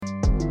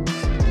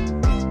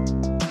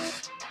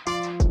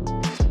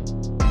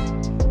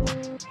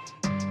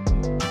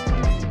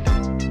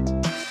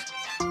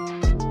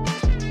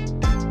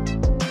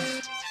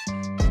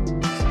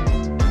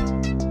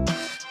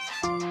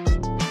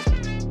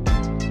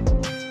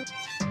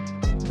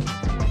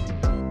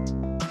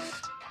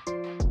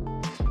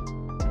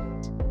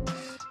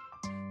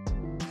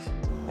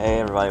Hey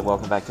everybody,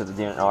 welcome back to the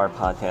DNR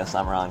podcast.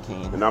 I'm Ron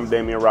Keene. And I'm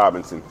Damian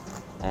Robinson.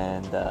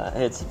 And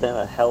it's been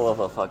a hell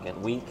of a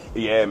fucking week.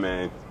 Yeah,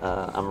 man.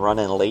 I'm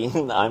running late.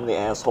 I'm the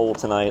asshole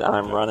tonight.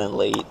 I'm running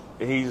late.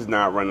 He's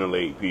not running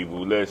late, people.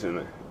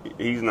 Listen,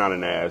 he's not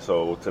an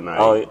asshole tonight.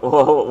 Oh,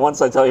 well,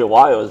 once I tell you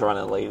why I was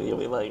running late, you'll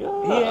be like,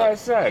 oh. He had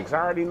sex. I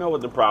already know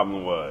what the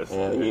problem was.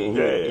 Yeah,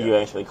 you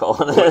actually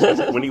called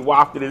it. When he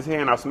wafted his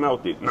hand, I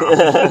smelt it.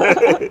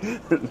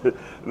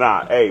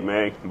 Nah, hey,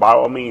 man, by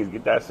all means,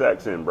 get that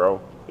sex in, bro.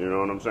 You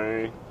know what I'm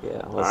saying?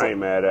 Yeah. I ain't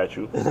mad at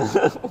you.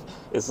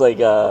 It's like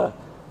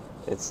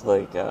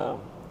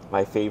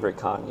my favorite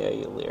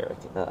Kanye lyric.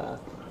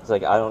 It's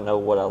like, I don't know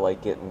what I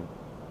like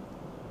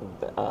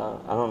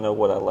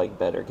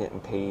better, getting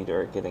paid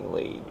or getting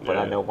laid. But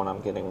I know when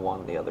I'm getting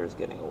one, the other's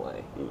getting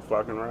away. You're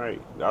fucking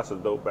right. That's a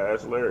dope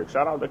ass lyric.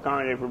 Shout out to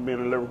Kanye for being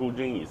a lyrical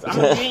genius. I'm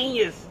a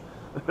genius.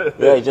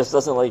 Yeah, he just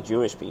doesn't like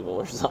Jewish people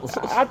or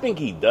something. I think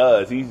he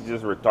does. He's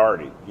just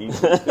retarded.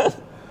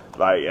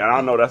 Like, and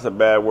I know that's a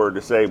bad word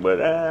to say,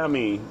 but I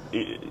mean,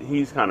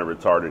 he's kind of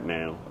retarded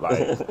now.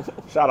 Like,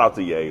 shout out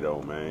to Ye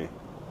though, man.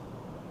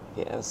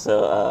 Yeah.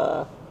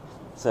 So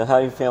how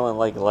you feeling,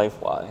 like,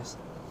 life-wise?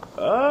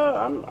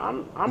 I'm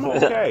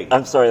okay.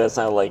 I'm sorry, that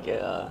sounded like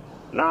like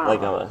Nah,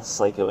 I'm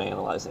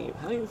psychoanalyzing you.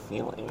 How are you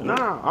feeling?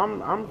 nah,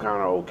 I'm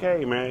kind of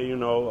okay, man. You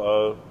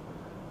know,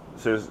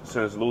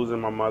 since losing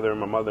my mother and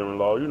my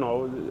mother-in-law, you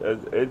know,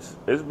 it's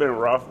been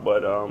rough,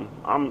 but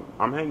I'm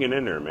hanging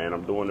in there, man.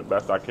 I'm doing the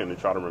best I can to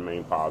try to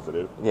remain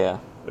positive. Yeah.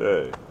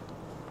 Yeah.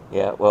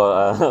 Yeah.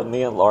 Well,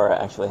 me and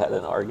Laura actually had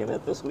an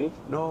argument this week.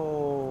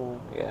 No.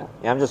 Yeah.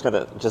 Yeah. I'm just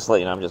let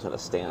you know, I'm just gonna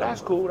stand.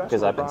 That's cool. That's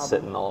because no I've been problem.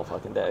 sitting all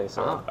fucking day.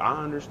 So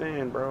I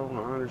understand, bro.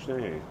 I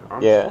understand.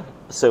 yeah.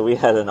 So we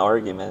had an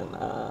argument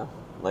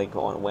like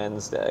on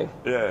Wednesday.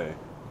 Yeah.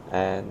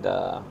 And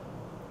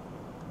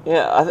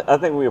yeah, I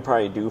think we were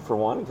probably due for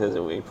one because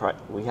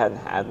we hadn't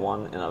had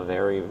one in a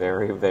very,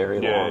 very,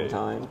 very long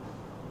time,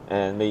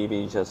 and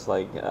maybe just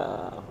like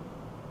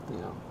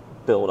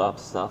build up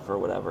stuff or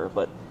whatever.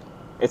 But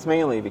it's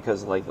mainly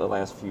because like the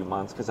last few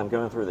months, because I'm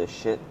going through this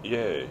shit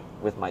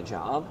with my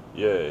job.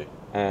 Yeah.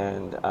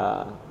 And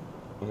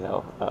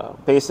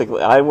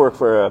basically, I work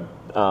for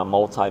a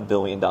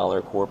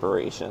multi-billion-dollar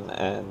corporation,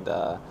 and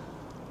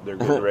They're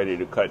getting ready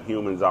to cut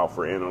humans out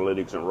for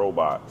analytics and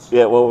robots.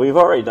 yeah, well, we've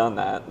already done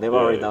that. They've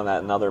already done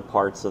that in other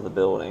parts of the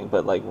building.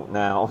 But like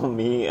now,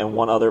 me and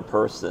one other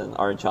person,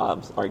 our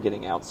jobs are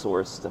getting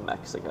outsourced to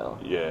Mexico.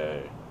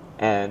 Yeah.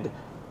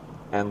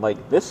 And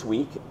like this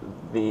week,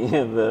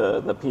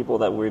 the people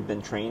that we've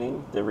been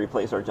training to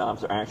replace our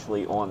jobs are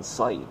actually on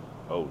site.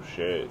 Oh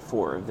shit.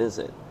 For a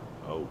visit.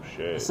 Oh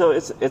shit. So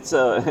it's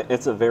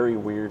a very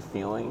weird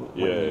feeling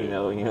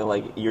when Yeah.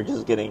 like you're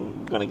just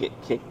gonna get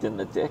kicked in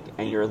the dick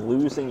and you're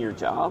losing your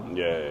job.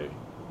 Yeah.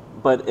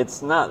 But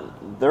it's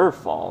not their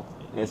fault.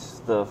 It's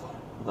the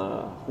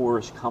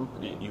whorish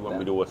company. You want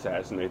me to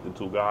assassinate the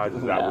two guys?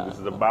 Is that No. what this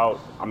is about?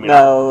 I mean,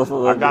 No.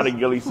 I got a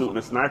ghillie suit and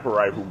a sniper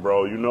rifle,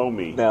 bro. You know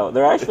me. No,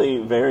 they're actually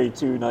very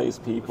two nice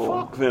people.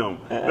 Fuck them.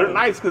 They're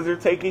nice because they're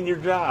taking your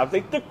jobs.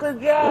 They took your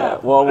Yeah,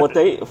 job.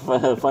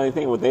 well, funny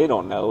thing, what they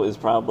don't know is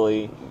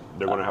probably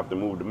They're going to have to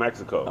move to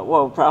Mexico.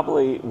 well,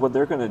 probably what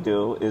they're going to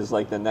do is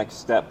like the next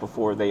step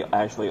before they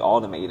actually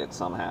automate it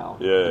somehow.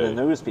 Yeah. And then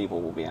those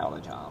people will be out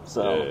of job.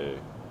 So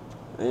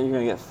Yeah. you're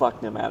going to get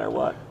fucked no matter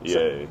what.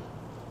 Yeah.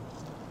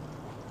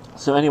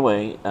 So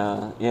anyway,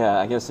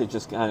 I guess it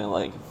just kind of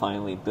like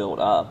finally built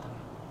up.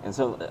 And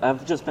so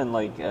I've just been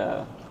like,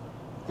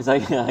 because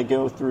I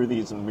go through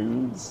these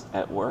moods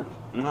at work.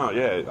 No,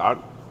 yeah.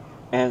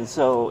 And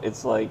so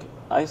it's like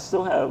I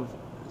still have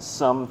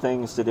some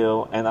things to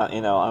do, and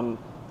I'm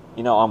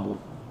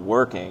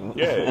working.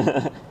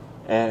 Yeah.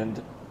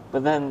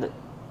 But then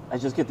I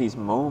just get these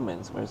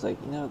moments where it's like,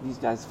 these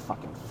guys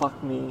fucking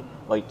fucked me.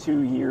 Like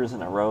 2 years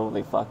in a row,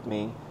 they fucked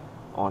me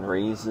on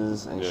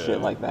raises and shit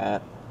like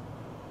that.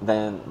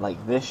 Then like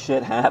this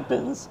shit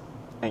happens,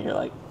 and you're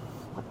like,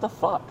 what the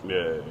fuck?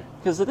 Yeah.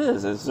 Because it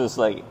is. It's just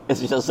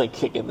like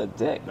kicking the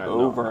dick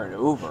over and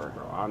over.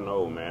 Bro, I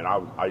know, man.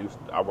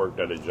 I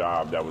worked at a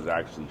job that was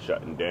actually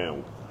shutting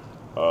down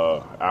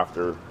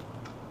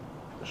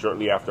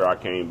shortly after I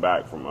came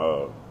back from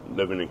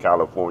living in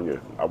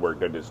California. I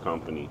worked at this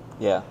company.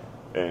 Yeah.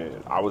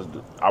 And I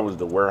was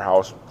the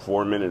warehouse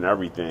foreman and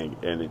everything.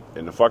 And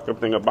the fucked up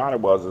thing about it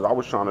was I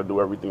was trying to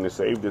do everything to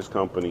save this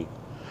company.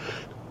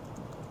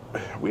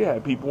 We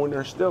had people in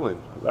there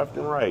stealing left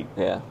and right.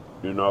 Yeah.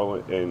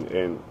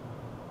 And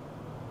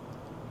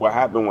what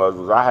happened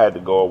was I had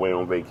to go away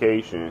on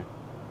vacation.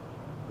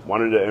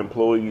 One of the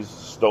employees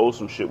stole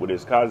some shit with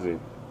his cousin,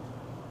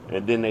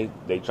 and then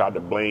they tried to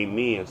blame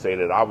me and say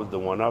that I was the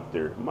one up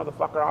there.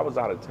 Motherfucker, I was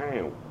out of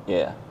town.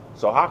 Yeah.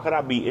 So how could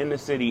I be in the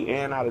city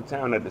and out of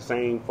town at the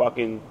same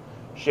fucking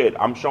shit?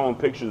 I'm showing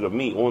pictures of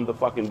me on the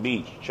fucking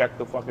beach. Check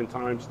the fucking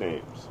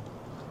timestamps.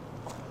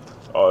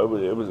 Oh,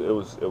 it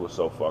was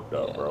so fucked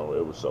up, bro.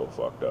 It was so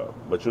fucked up.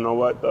 But you know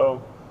what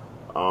though?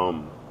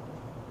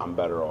 I'm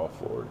better off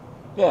for it.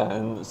 Yeah,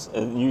 and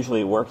it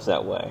usually works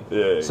that way.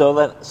 Yeah. So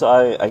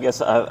I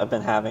guess I've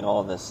been having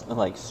all this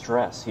like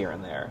stress here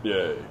and there.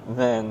 Yeah.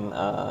 Then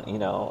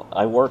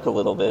I work a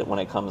little bit when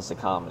it comes to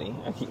comedy.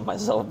 I keep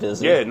myself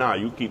busy. Yeah, nah,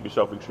 you keep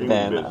yourself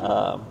extremely busy.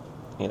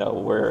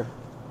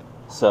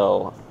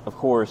 So of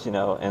course,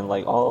 and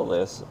like all of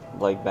this,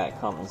 like that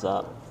comes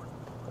up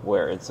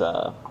where it's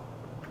like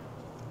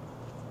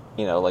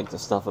the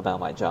stuff about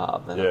my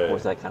job, and of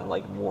course that kind of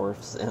like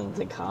morphs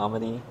into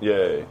comedy.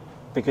 Yeah.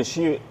 Because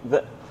she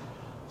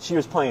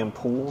was playing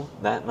pool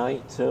that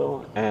night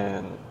too,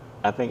 and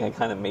I think I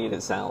kind of made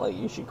it sound like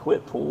you should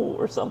quit pool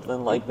or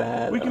something like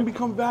that. We can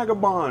become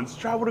vagabonds,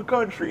 travel the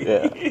country.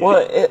 Yeah.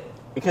 Well,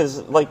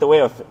 because like the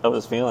way I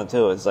was feeling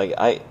too, it's like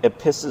it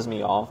pisses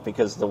me off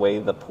because the way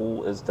the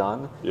pool is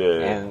done,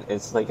 and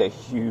it's like a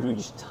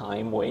huge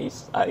time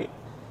waste.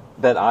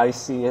 That I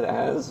see it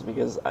as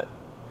because.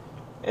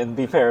 And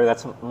be fair,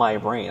 that's my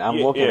brain. I'm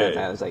looking at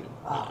that. It's like,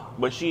 oh.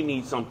 But she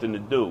needs something to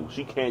do.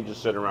 She can't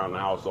just sit around the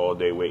house all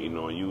day waiting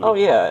on you. Oh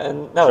yeah,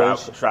 and no,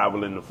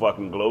 traveling the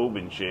fucking globe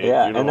and shit.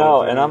 Yeah, you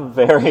know and I'm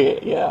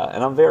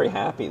very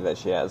happy that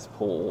she has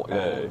pool.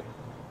 And,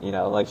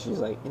 like she's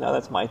like,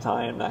 that's my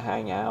time to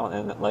hang out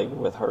and like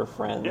with her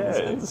friends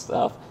and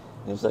stuff.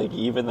 And it's like,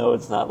 even though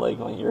it's not like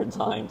on your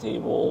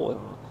timetable and.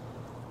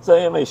 So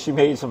anyway, she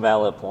made some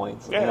valid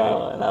points, and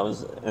I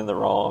was in the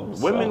wrong.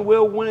 So. Women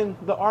will win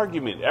the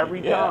argument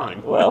every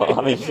time. Well,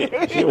 I mean, she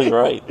was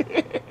right.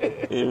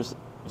 She was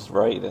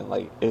right, and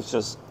like it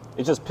just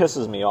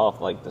pisses me off,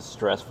 like the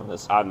stress from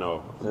this. I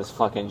know this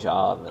fucking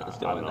job that is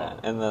doing that,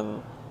 and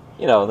then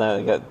then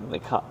I got the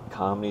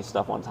comedy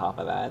stuff on top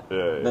of that.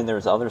 Yeah. Then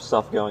there's other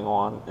stuff going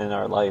on in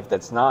our life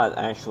that's not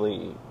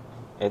actually.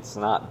 It's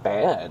not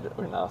bad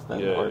or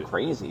nothing or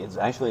crazy. It's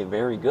actually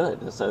very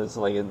good. So it's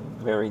like a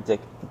very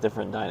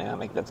different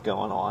dynamic that's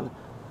going on.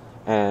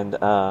 And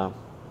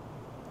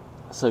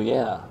so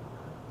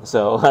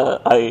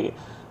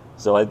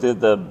I did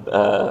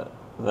the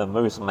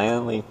most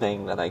manly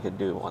thing that I could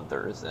do on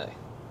Thursday.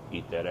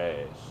 Eat that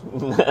ass.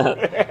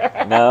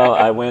 No,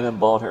 I went and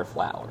bought her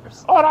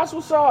flowers. Oh, that's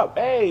what's up.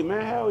 Hey,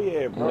 man, hell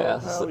yeah, bro.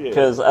 Hell yeah.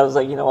 Because I was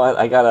like, you know what,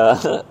 I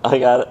got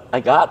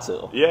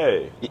to.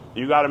 Yeah,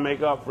 you got to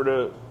make up for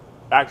the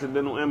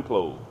accidental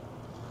implode.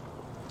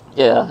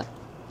 Yeah,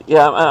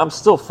 I'm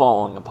still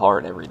falling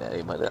apart every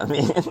day, but I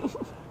mean...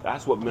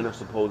 That's what men are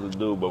supposed to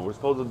do, but we're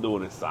supposed to do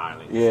it in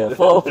silence. Yeah,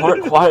 fall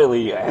apart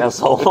quietly, you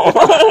asshole.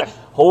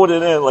 Hold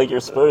it in like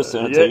you're supposed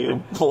to until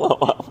you blow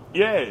up.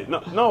 Yeah,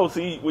 no.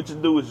 See, what you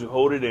do is you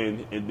hold it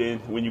in, and then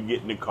when you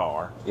get in the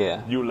car,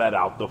 you let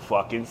out the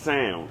fucking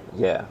sound.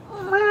 Yeah.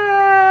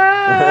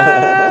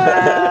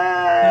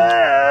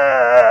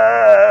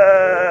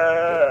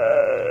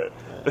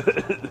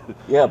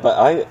 Yeah,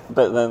 but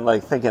then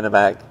like thinking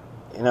back,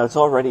 it's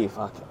already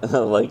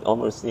like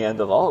almost the end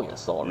of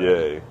August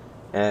already. Yeah.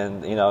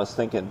 And I was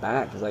thinking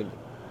back, it's like,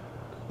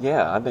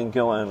 I've been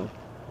going,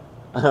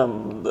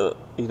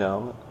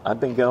 I've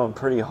been going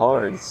pretty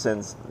hard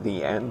since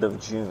the end of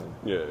June.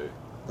 Yeah.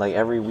 Like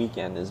every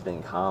weekend has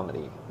been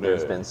comedy.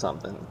 There's been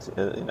something,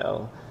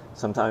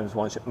 sometimes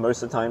one,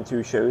 most of the time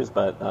 2 shows,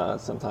 but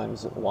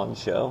sometimes 1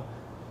 show,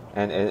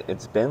 and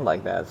it's been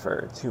like that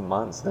for 2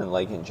 months. Then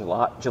like in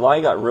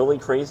July got really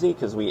crazy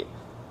because we.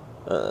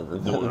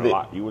 Doing a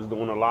lot. You was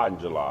doing a lot in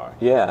July.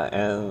 Yeah,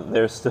 and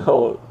there's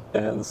still,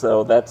 and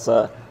so that's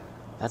a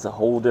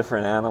whole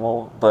different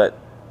animal. But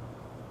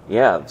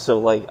yeah, so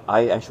like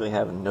I actually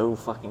have no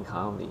fucking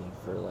comedy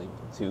for like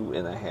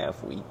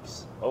 2.5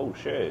 weeks. Oh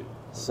shit!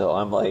 So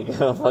I'm like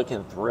I'm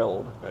fucking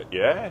thrilled.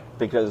 Yeah.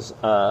 Because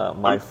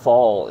my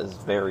fall is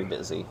very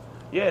busy.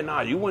 Yeah,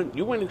 nah, you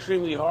went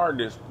extremely hard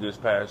this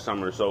past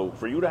summer. So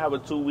for you to have a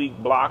 2-week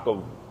block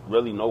of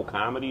really no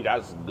comedy,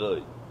 that's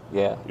good.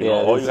 Yeah,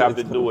 all you have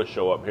to do is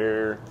show up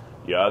here,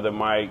 your other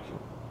mic,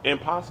 and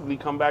possibly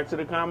come back to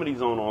the Comedy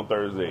Zone on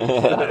Thursday.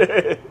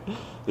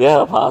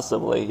 Yeah,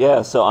 possibly.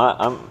 Yeah, so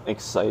I'm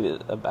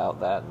excited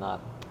about that.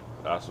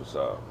 That's what's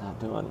up.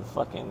 Not doing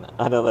fucking.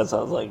 I know that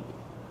sounds like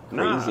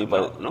crazy,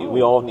 but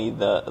we all need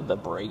the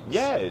breaks.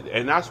 Yeah,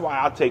 and that's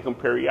why I take them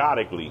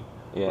periodically.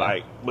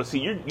 Yeah. But see,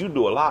 you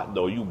do a lot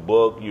though. You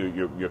book.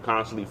 You're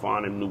constantly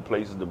finding new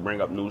places to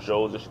bring up new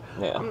shows.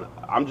 Yeah.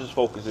 I'm just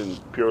focusing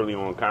purely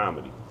on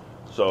comedy.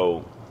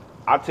 So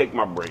I take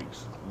my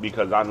breaks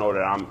because I know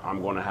that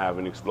I'm going to have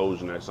an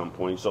explosion at some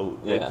point. So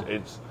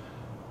it's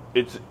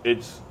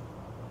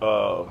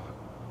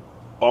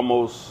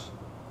almost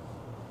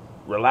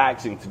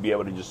relaxing to be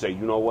able to just say,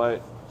 you know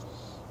what,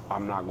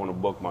 I'm not going to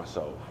book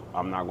myself.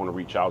 I'm not going to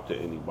reach out to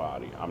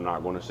anybody. I'm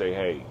not going to say,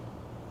 hey,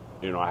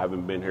 I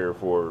haven't been here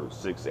for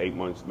 6-8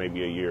 months,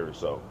 maybe a year or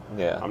so.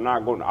 Yeah. I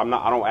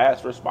don't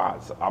ask for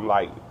spots. I'm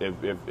like,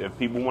 if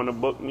people want to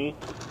book me,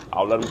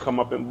 I'll let them come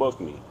up and book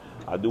me.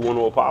 I do want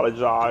to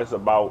apologize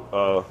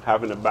about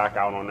having to back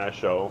out on that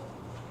show.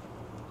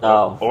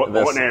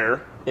 On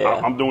air. Yeah.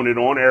 I'm doing it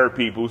on air,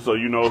 people. So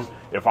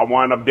if I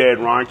wind up dead,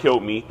 Ron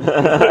killed me.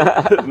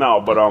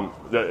 No, but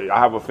I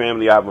have a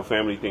family. I have a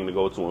family thing to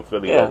go to in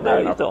Philly. Yeah, no,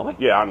 you told me.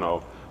 Yeah, I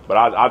know.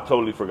 But I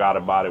totally forgot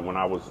about it when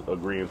I was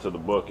agreeing to the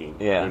booking.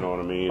 Yeah. You know what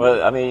I mean?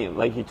 Well, I mean,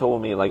 like you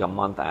told me, like a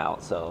month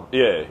out, so.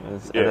 Yeah.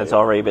 And it's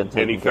already been taken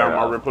care of. And he found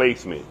my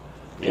replacement,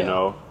 you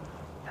know.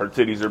 Her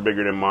titties are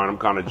bigger than mine. I'm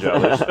kind of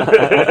jealous.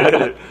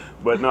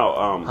 But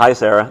no. Hi,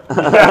 Sarah.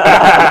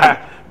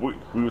 we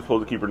were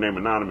supposed to keep her name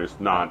anonymous.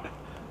 Not.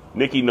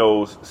 Nikki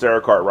knows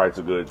Sarah Cartwright's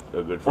a good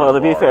friend. Well, to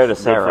be fair to Good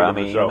Sarah, I friend of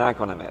the mean, show. you're not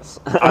going to miss.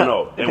 I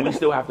know, and we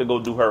still have to go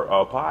do her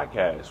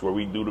podcast where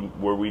we do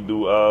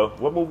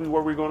what movie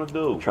were we going to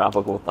do?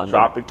 Tropical Thunder.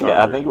 Tropic Thunder.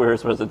 Yeah, I think we were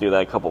supposed to do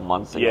that a couple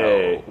months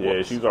ago.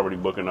 Yeah. She's already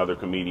booking other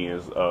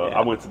comedians. I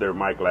went to their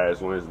mic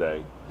last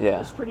Wednesday. Yeah,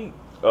 it's pretty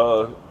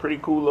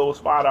cool little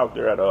spot out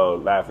there at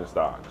Laughing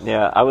Stocks.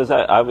 Yeah, I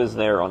was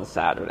there on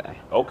Saturday.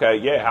 Okay,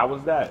 yeah, how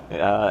was that?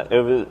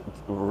 It was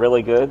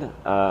really good.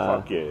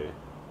 Fuck yeah.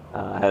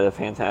 I had a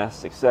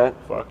fantastic set.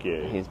 Fuck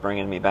yeah. He's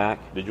bringing me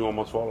back. Did you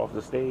almost fall off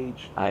the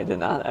stage? I did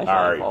not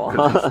actually fall.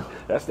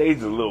 That stage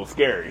is a little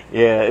scary.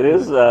 Yeah, it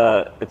is.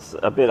 It's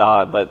a bit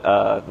odd, but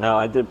no,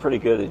 I did pretty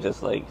good at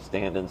just like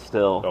standing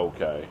still.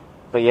 Okay.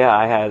 But yeah,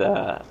 I had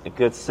a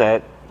good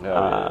set.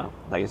 Yeah.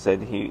 Like I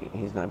said,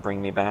 he's going to bring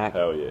me back.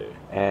 Hell yeah.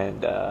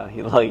 And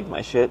he liked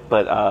my shit,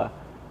 but I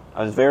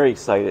was very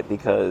excited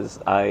because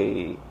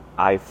I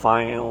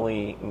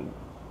finally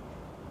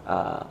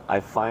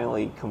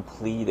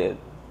completed.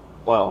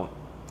 Well,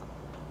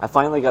 I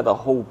finally got the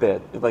whole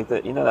bit, like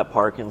that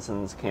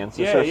Parkinson's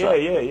cancer.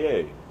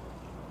 Yeah.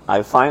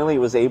 I finally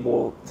was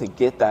able to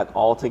get that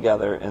all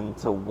together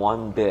into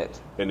one bit.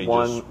 And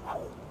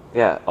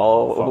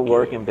all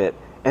working bit.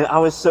 And I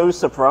was so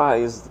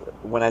surprised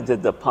when I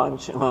did the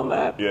punch on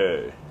that.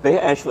 Yeah. They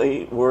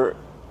actually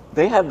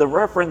they had the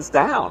reference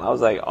down. I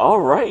was like,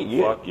 all right,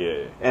 yeah. Fuck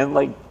yeah. And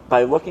like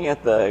by looking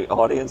at the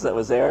audience that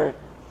was there,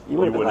 you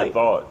wouldn't have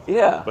thought.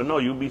 Yeah. But no,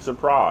 you'd be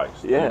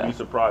surprised. Yeah. You'd be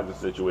surprised in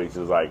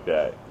situations like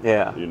that.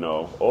 Yeah. You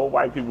know, all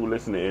white people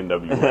listen to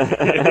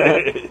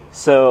NWA.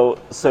 So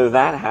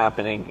that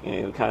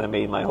happening, kind of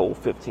made my whole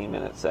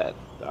 15-minute set.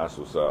 That's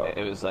what's up.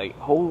 It was like,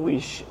 holy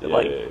shit.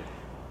 Yeah.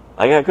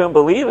 Like I couldn't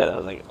believe it. I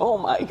was like, oh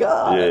my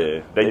God.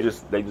 Yeah. They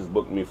just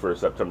booked me for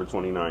September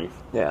 29th.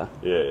 Yeah.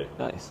 Yeah.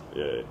 Nice.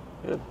 Yeah.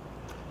 Good.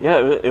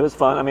 Yeah, it was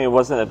fun. I mean, it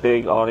wasn't a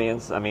big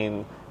audience. I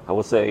mean, I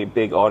will say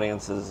big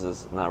audiences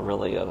is not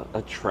really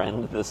a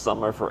trend this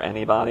summer for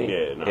anybody.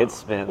 Yeah, no.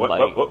 It's been what,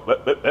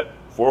 like...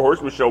 Four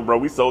Horsemen show, bro.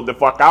 We sold the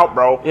fuck out,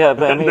 bro. Yeah,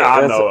 but I mean...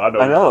 I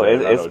know.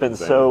 It's been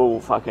so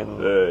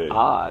fucking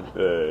odd.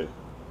 Yeah.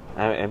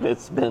 And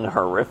it's been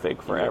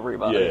horrific for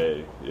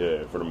everybody.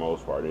 Yeah, for the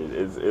most part.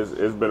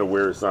 It's been a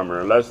weird summer.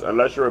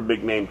 Unless you're a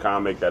big name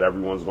comic that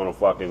everyone's going to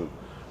fucking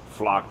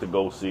flock to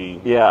go see.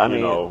 Yeah, I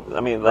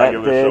mean that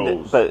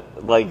did, shows.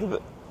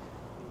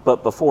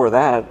 But before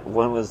that,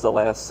 when was the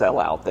last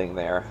sellout thing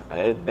there? It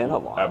had been a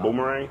while. At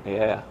Boomerang?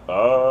 Yeah.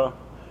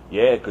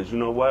 Yeah, because you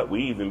know what?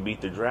 We even beat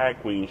the drag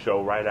queen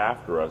show right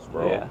after us,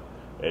 bro. Yeah.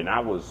 And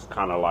I was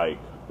kind of like,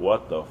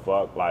 what the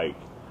fuck? Like,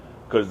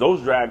 because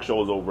those drag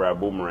shows over at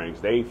Boomerangs,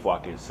 they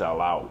fucking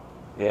sell out.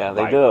 Yeah,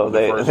 they like, do.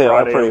 They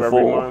are pretty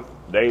full. Month,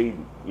 they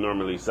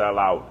normally sell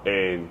out.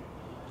 And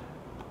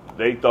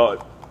they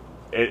thought,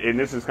 and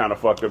this is kind of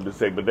fucked up to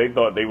say, but they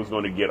thought they was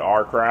going to get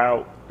our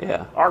crowd.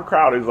 Yeah. Our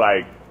crowd is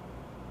like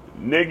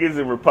niggas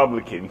and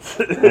Republicans.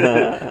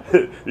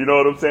 You know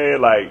what I'm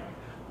saying? Like,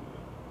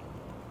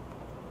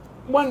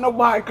 wasn't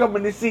nobody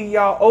coming to see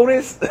y'all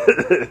Otis.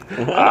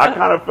 I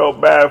kind of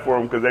felt bad for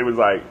them because they was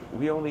like,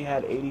 we only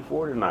had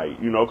 84 tonight,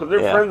 you know, because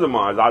they're friends of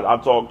mine. I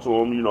talked to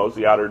them, you know,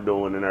 see how they're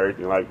doing and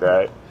everything like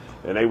that.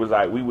 And they was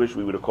like, we wish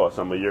we would have caught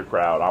some of your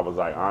crowd. I was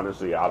like,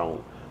 honestly, I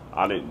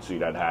didn't see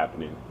that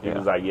happening. He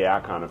was like, yeah,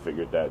 I kind of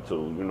figured that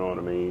too. You know what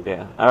I mean?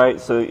 Yeah. All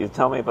right. So you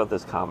tell me about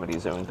this Comedy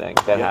Zone thing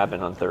that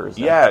happened on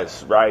Thursday.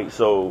 Yes. Right.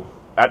 So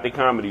at the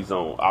Comedy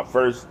Zone,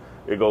 first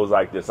it goes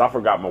like this. I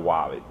forgot my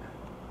wallet.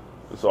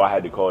 So I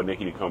had to call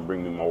Nikki to come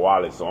bring me my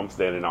wallet. So I'm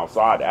standing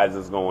outside as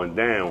it's going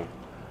down.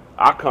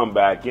 I come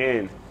back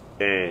in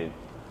and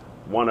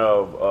one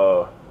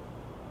of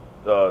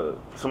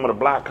some of the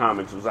black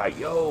comics was like,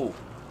 yo,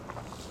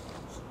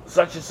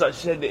 such and such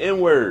said the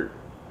N-word.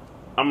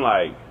 I'm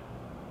like,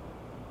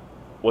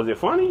 was it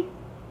funny?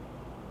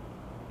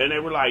 And they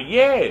were like,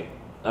 yeah.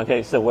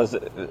 Okay, so was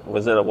it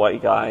a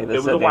white guy? It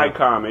was a white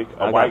comic.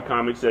 A white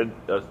comic said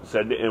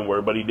the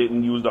N-word, but he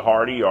didn't use the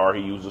hard ER.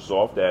 He used a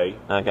soft A.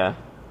 Okay.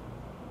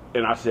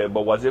 And I said,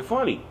 but was it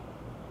funny?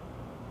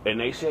 And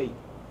they said,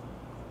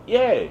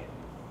 yeah,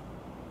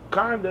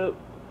 kind of.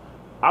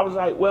 I was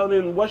like, well,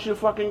 then what's your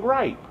fucking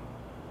gripe?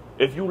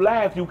 If you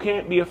laugh, you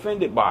can't be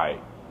offended by it.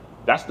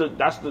 That's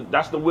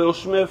the Will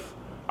Smith.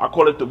 I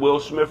call it the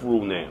Will Smith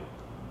rule now.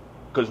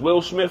 Because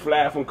Will Smith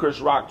laughed when Chris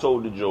Rock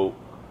told the joke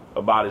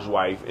about his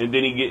wife, and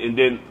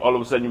then all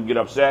of a sudden you get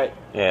upset.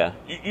 Yeah.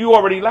 You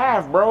already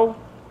laughed, bro.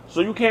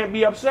 So you can't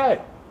be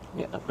upset.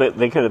 Yeah, but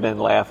they could have been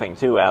laughing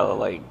too out of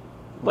like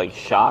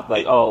shock,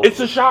 like it's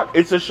a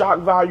shock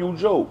value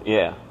joke.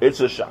 Yeah, it's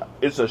a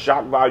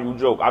shock value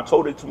joke. I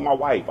told it to my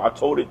wife. I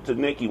told it to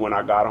Nikki when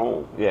I got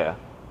home. Yeah,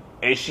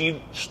 and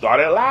she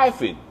started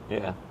laughing.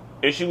 Yeah,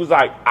 and she was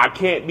like, I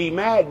can't be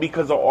mad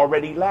because I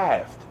already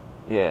laughed.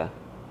 Yeah.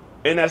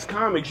 And as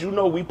comics,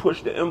 we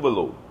push the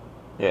envelope.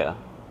 Yeah.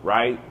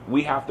 Right?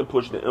 We have to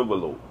push the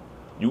envelope.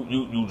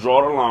 You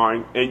draw the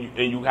line,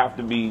 and you have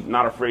to be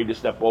not afraid to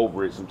step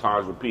over it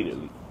sometimes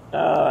repeatedly.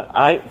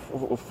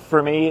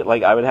 For me,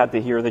 like, I would have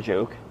to hear the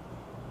joke.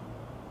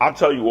 I'll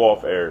tell you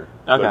off air.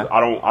 Okay. I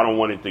don't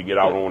want it to get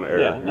out on the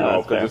air,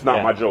 because it's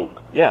not my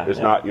joke. Yeah. It's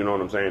not, you know what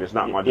I'm saying? It's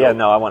not my joke. Yeah,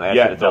 no, I want to ask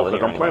you to tell it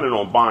because I'm planning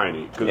on buying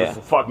it, because it's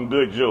a fucking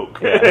good joke.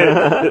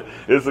 Yeah.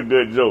 It's a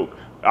good joke.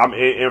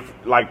 If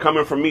like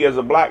coming from me as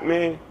a black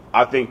man,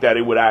 I think that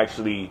it would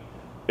actually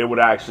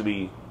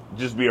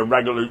just be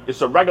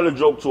it's a regular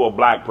joke to a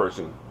black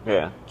person.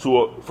 Yeah.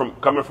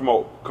 Coming from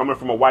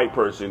a white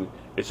person,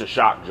 it's a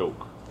shock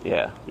joke.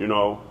 Yeah.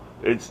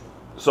 It's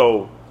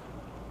so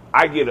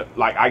I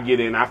get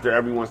in after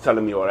everyone's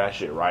telling me all that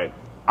shit, right?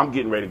 I'm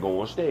getting ready to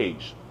go on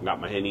stage. Got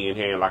my Henny in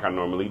hand like I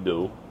normally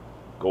do.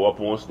 Go up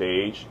on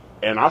stage,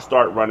 and I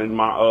start running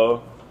my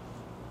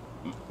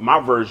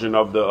version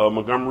of the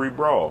Montgomery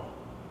Brawl.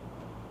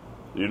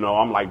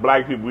 I'm like,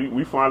 black people,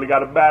 we finally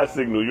got a bad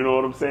signal. You know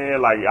what I'm saying?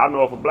 Like, I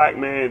know if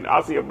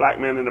I see a black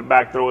man in the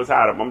back throw his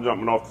hat up, I'm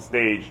jumping off the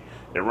stage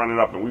and running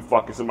up, and we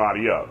fucking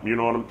somebody up.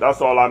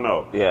 That's all I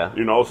know. Yeah.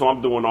 So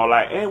I'm doing all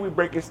that, and we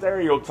breaking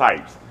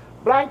stereotypes.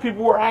 Black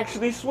people were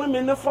actually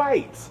swimming the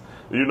fights.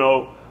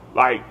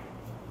 Like,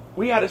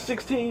 we had a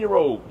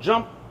 16-year-old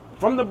jump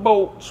from the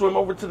boat, swim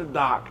over to the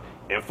dock,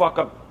 and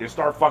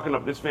start fucking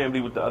up this family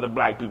with the other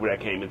black people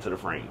that came into the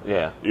frame.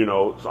 Yeah.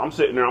 So I'm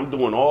sitting there, I'm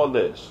doing all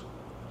this.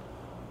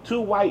 2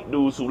 white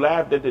dudes who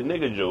laughed at the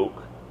nigga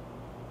joke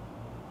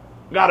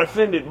got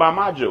offended by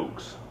my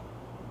jokes.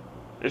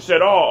 They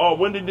said, oh,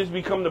 when did this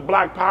become the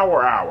Black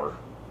Power Hour?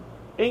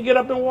 And get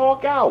up and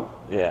walk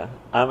out. Yeah.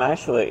 I'm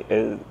actually,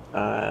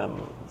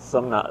 I'm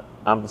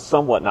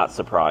somewhat not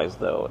surprised,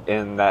 though,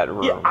 in that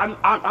room. Yeah,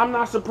 I'm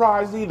not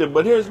surprised either,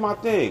 but here's my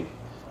thing.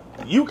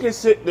 You can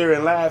sit there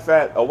and laugh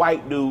at a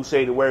white dude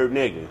say the word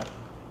nigga.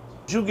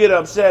 You get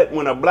upset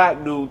when a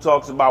black dude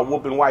talks about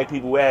whooping white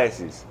people's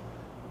asses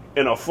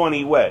in a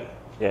funny way.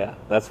 Yeah,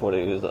 that's what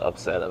he was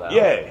upset about.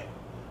 Yeah.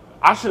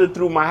 I should have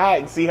threw my hat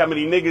and see how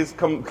many niggas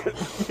come.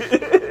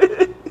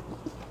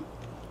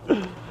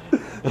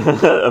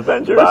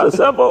 Avengers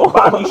assemble.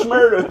 Bobby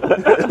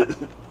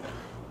Schmurder.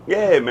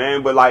 Yeah,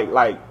 man, but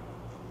like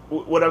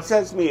what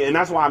upsets me, and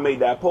that's why I made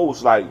that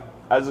post, like,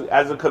 as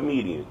a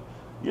comedian,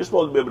 you're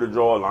supposed to be able to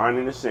draw a line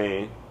in the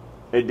sand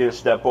and then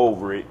step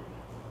over it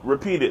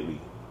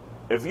repeatedly.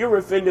 If you're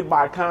offended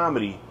by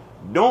comedy,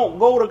 don't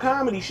go to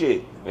comedy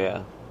shit.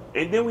 Yeah.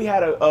 And then we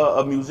had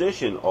a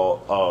musician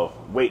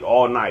wait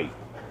all night.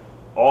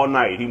 All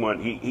night.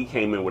 He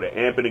came in with an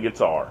amp and a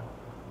guitar.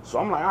 So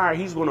I'm like, all right,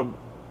 he's gonna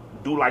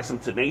do like some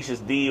Tenacious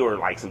D or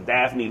like some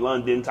Daphne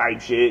London type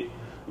shit,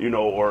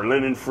 or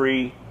Lennon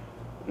Free.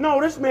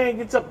 No, this man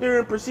gets up there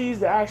and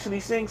proceeds to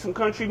actually sing some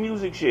country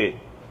music shit.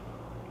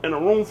 In a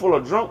room full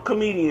of drunk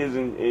comedians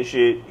and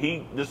shit,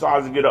 he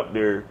decides to get up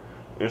there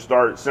and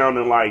start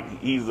sounding like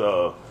he's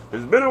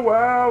it's been a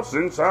while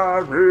since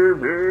I've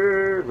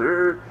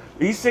heard.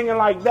 He's singing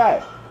like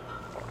that.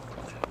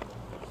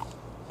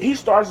 He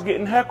starts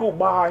getting heckled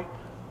by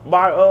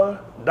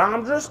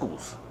Dom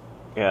Driscoll's.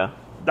 Yeah.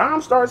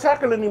 Dom starts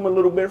heckling him a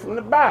little bit from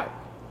the back.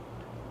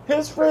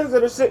 His friends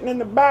that are sitting in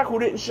the back who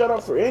didn't shut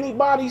up for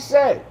anybody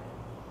said,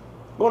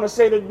 gonna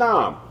say to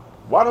Dom,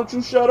 why don't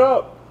you shut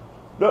up?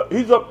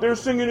 He's up there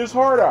singing his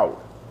heart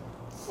out.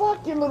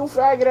 Fuck your little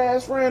faggot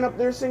ass friend up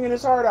there singing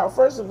his heart out.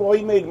 First of all,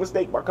 he made a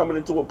mistake by coming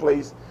into a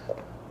place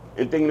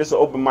and thinking it's an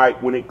open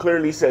mic when it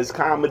clearly says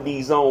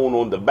Comedy Zone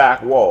on the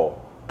back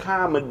wall.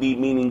 Comedy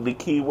meaning the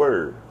key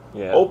word.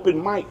 Yeah.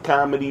 Open mic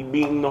comedy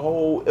being the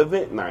whole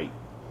event night.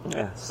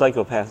 Yeah.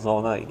 Psychopaths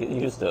all night. Get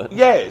used to it.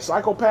 Yeah,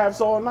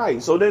 psychopaths all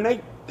night. So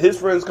then his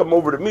friends come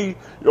over to me.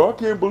 Yo, I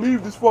can't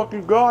believe this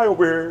fucking guy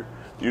over here.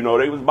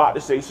 They was about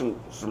to say some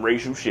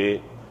racial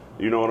shit.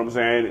 You know what I'm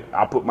saying?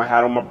 I put my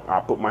hand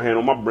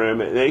on my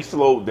brim, and they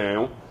slowed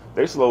down.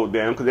 Because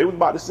they was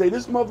about to say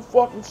this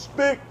motherfucking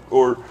spick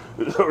or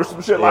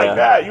some shit like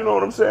that. You know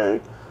what I'm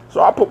saying?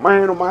 So I put my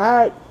hand on my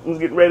hat and was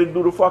getting ready to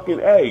do the fucking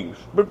A's.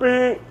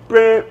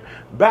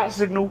 Bat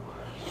signal.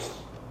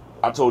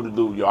 I told the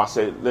dude, I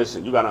said,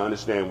 listen, you got to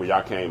understand where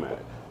y'all came at.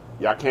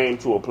 Y'all came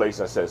to a place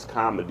that says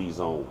Comedy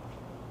Zone.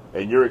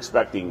 And you're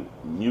expecting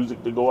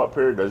music to go up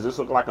here? Does this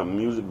look like a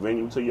music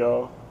venue to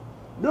y'all?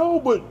 No,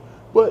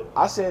 but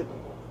I said,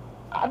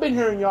 I've been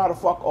hearing y'all to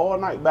fuck all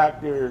night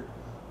back there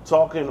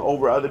talking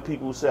over other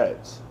people's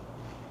sets.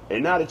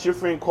 And now that your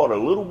friend caught a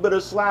little bit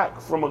of slack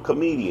from a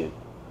comedian,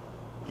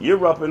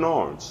 you're up in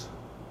arms.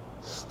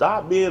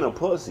 Stop being a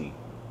pussy.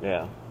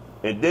 Yeah.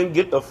 And then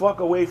get the fuck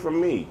away from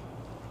me.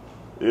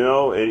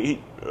 And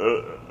he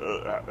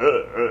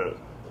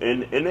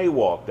and they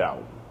walked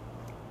out.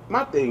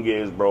 My thing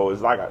is, bro,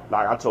 is like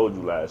I told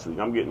you last week,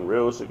 I'm getting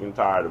real sick and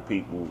tired of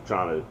people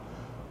trying to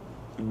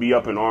be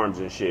up in arms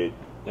and shit.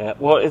 Yeah,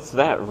 well, it's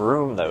that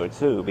room though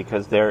too,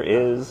 because there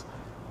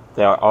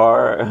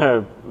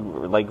are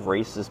like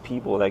racist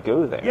people that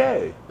go there.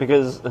 Yeah.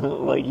 Because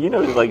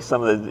like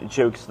some of the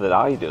jokes that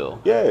I do.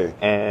 Yeah.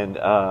 And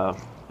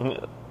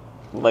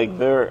like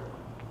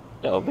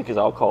because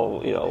I'll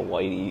call,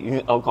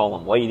 Whitey, I'll call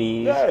him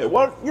Whitey. Yeah,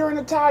 well, you're an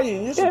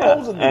Italian. You're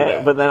supposed to do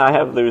that. But then I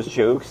have those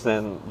jokes,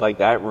 and like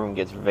that room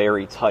gets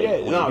very tight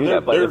when you do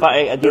that. But if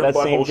I do that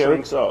same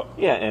joke,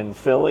 in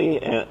Philly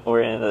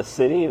or in a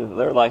city,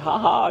 they're like,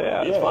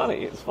 haha, it's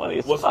funny. It's funny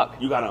as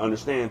fuck. You got to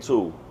understand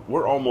too.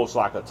 We're almost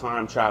like a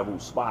time travel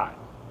spot.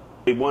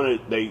 They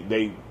want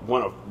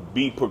to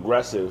be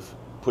progressive.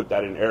 Put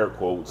that in air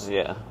quotes.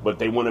 Yeah. But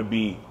they want to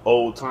be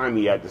old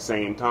timey at the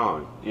same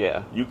time.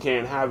 Yeah. You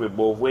can't have it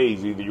both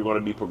ways. Either you're going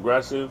to be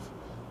progressive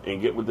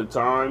and get with the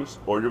times,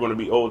 or you're going to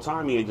be old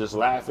timey and just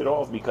laugh it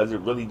off because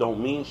it really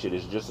don't mean shit.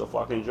 It's just a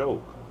fucking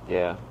joke.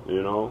 Yeah.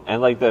 You know.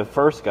 And like the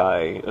first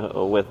guy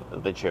with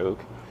the joke,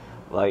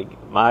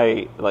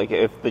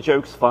 if the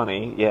joke's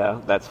funny,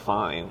 that's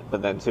fine.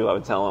 But then too, I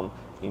would tell him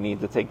you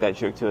need to take that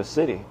joke to a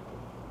city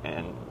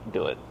and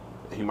do it.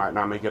 He might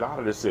not make it out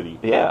of the city.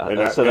 Yeah, and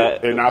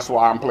that's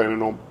why I'm planning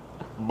on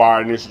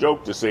buying this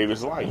joke to save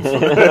his life.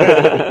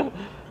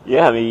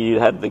 Yeah, I mean, you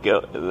had to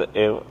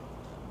go.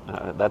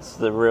 That's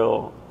the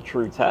real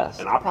true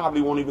test. And I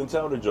probably won't even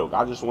tell the joke.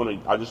 I just want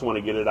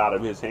to get it out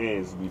of his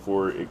hands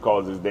before it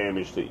causes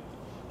damage to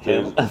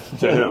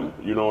him.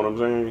 You know what I'm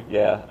saying?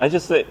 Yeah,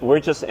 we're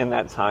just in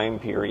that time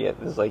period.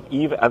 It's like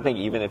I think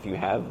even if you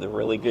have the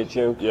really good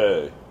joke,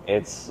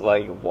 it's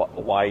like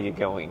why are you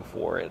going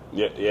for it?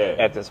 Yeah.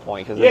 At this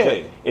point, because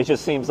it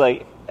just seems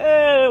like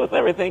with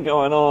everything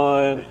going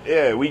on.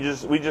 Yeah, we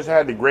just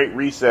had the Great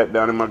Reset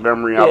down in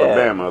Montgomery,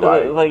 Alabama.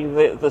 Like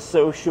the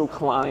social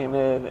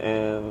climate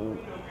and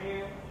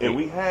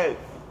we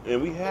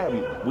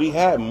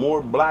had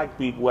more black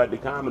people at the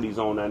Comedy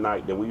Zone that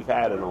night than we've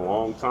had in a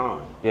long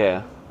time.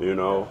 Yeah. You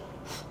know?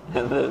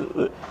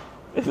 And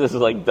this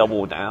is like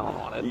double down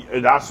on it.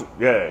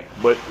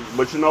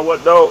 But you know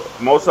what though?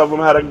 Most of them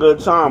had a good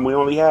time. We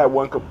only had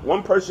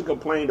one person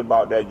complained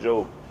about that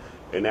joke,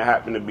 and that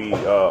happened to be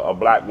a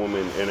black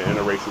woman in an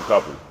interracial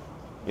couple.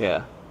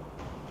 Yeah.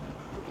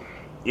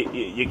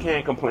 You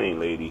can't complain,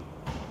 lady.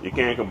 You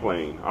can't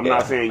complain. I'm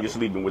not saying you're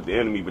sleeping with the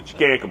enemy, but you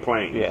can't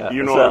complain. Yeah.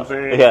 You know what I'm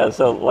saying? Yeah,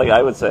 so like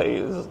I would say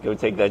is go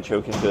take that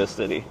joke into a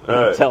city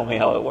and tell me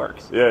how it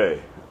works. Yeah.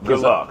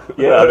 Good luck.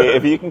 Yeah, I mean,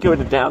 if you can go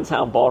to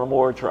downtown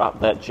Baltimore, drop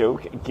that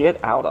joke, get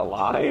out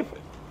alive.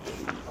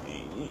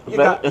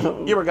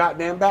 You're a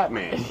goddamn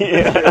Batman.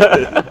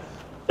 Yeah.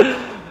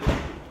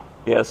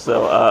 Yeah.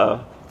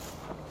 So.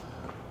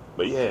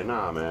 But yeah,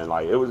 nah, man.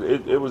 Like it was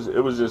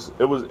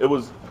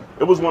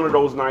one of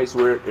those nights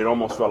where it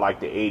almost felt like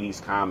the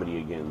 '80s comedy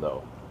again,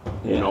 though.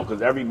 You know,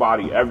 because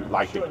everybody,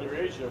 showing your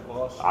age here,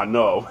 boss. I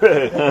know.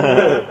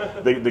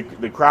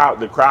 the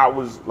crowd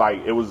was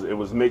like it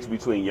was mixed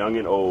between young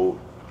and old.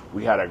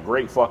 We had a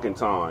great fucking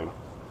time.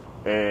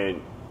 And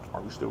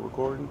are we still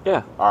recording?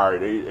 Yeah. All right.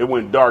 It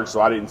went dark,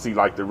 so I didn't see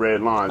like the red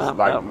lines.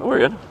 We're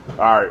good.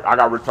 All right. I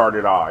got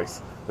retarded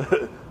eyes.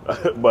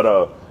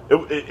 But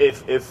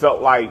it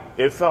felt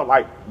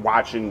like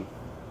watching.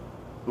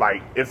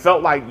 Like it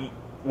felt like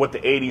what the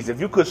 '80s. If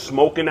you could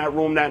smoke in that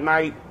room that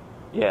night.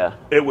 Yeah.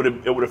 It would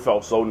have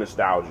felt so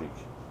nostalgic.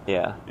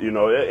 Yeah. You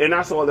know, and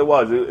that's all it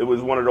was. It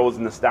was one of those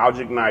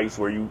nostalgic nights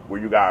where you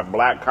got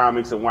black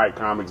comics and white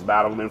comics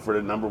battling for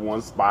the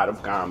 #1 spot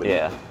of comedy.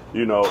 Yeah.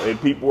 You know,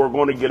 and people are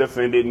going to get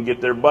offended and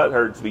get their butt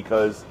hurts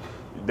because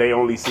they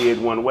only see it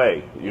one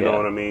way. You know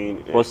what I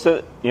mean? Well,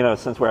 since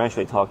we're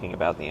actually talking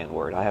about the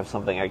N-word, I have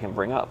something I can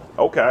bring up.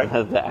 Okay.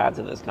 To add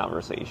to this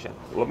conversation.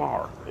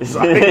 Lamar. So,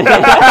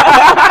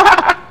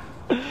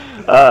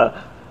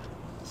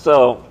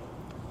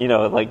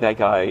 like that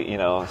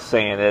guy,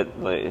 saying it,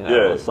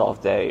 a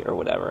soft day or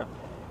whatever.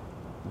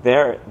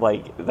 They're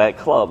like that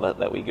club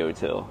that we go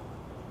to,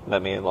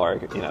 that me and Laura,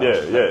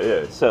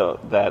 Yeah. So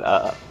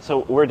so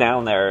we're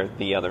down there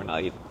the other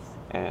night,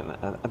 and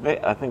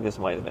I think this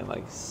might have been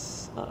like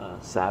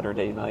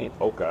Saturday night.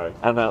 Okay.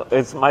 I don't know.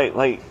 It's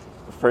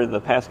for the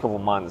past couple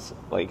months,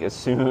 like as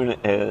soon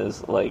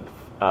as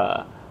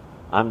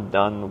I'm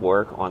done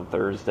work on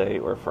Thursday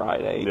or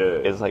Friday,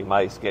 it's like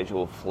my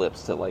schedule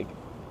flips to like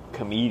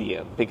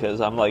comedian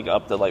because I'm like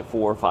up to like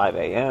 4 or 5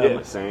 a.m.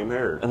 Yeah, same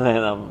here. And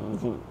then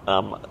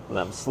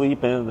I'm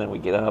sleeping. Then we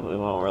get up. We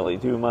won't really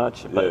do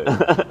much.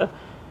 But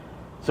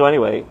so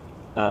anyway,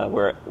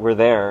 we're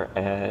there,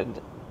 and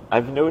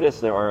I've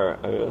noticed there are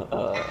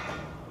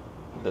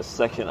this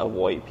section of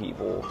white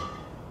people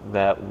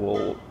that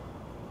will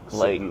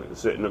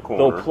sit in the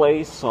corner. They'll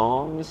play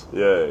songs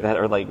that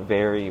are like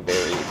very,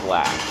 very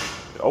black.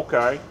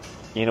 Okay.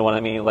 You know what I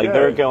mean? Like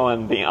they're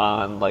going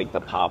beyond like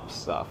the pop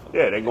stuff.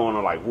 Yeah, they're going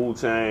to like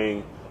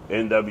Wu-Tang,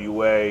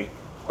 NWA.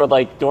 Or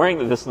like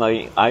during this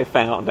night, I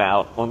found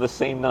out on the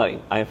same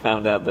night, I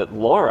found out that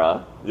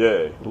Laura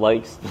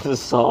likes this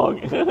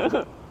song,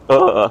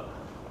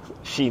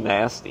 She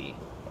Nasty.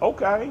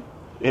 Okay.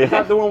 Is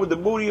that the one with the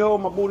booty hole,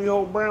 my booty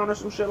hole brown or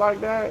some shit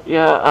like that?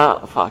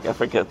 Yeah, fuck, I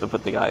forget to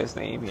put the guy's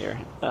name here.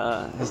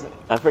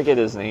 I forget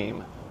his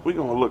name. We're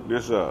going to look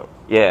this up.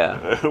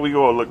 Yeah. We're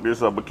going to look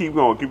this up, but keep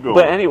going.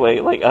 But anyway,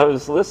 like I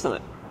was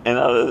listening, and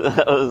I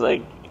was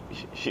like,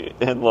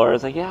 and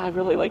Laura's like, yeah, I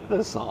really like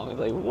this song.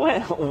 Like,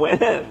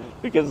 when?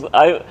 Because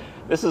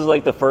this is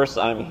like the first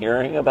I'm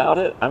hearing about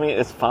it. I mean,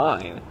 it's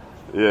fine.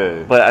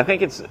 Yeah. But I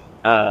think it's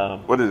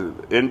what is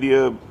it?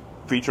 India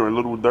featuring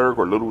Little Durk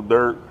or Little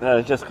Durk?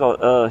 it's just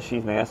called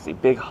She's Nasty.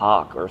 Big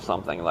Hawk or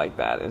something like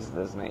that is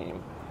his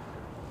name.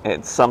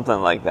 It's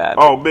something like that.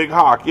 Oh, Big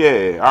Hawk,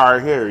 yeah. All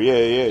right, here,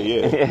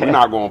 yeah. We're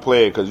not gonna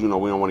play it because we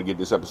don't want to get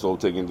this episode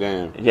taken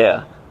down.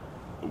 Yeah,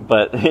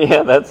 but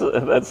yeah, that's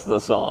the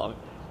song.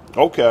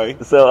 Okay.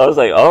 So I was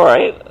like, all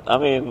right. I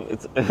mean,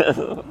 it's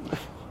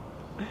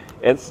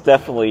it's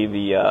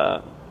definitely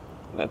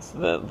that's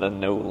the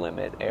No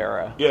Limit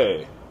era.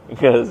 Yeah.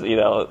 Because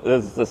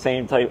it's the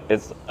same type.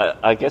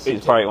 I guess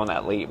he's probably on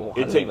that label.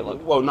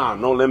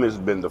 No Limit's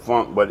been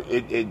defunct, but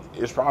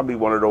it's probably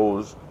one of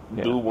those.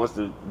 Yeah. Dude wants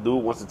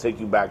to take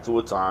you back to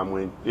a time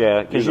when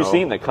because you've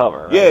seen the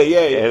cover. Right? Yeah.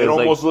 It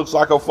almost looks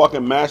like a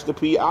fucking Master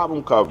P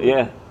album cover.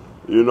 Yeah.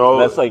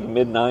 That's like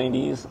mid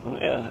 '90s.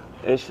 Yeah.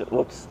 It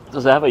looks.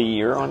 Does it have a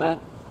year on that?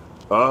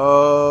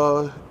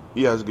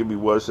 Yes. Give me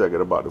 1 second.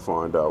 I'm about to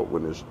find out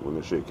when this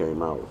shit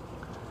came out.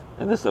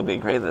 And this will be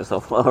great. This will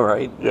flow,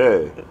 right?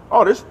 Yeah.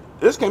 Oh,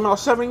 this came out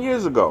 7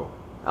 years ago.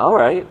 All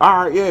right.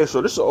 Yeah.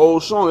 So this is an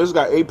old song. This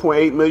got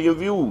 8.8 million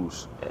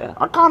views. Yeah.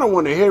 I kind of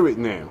want to hear it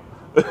now.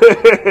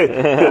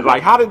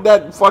 Like, how did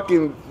that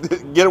fucking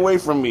get away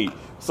from me?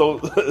 So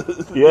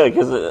yeah,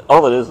 because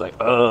all it is like,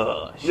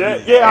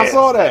 yeah, I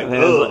saw that.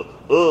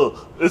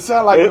 It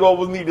sounded like you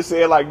almost need to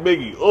say it like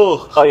Biggie.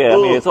 Oh yeah, I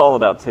mean it's all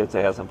about tits,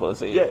 ass, and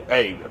pussy. Yeah,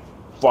 hey,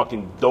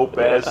 fucking dope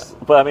ass.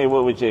 But I mean,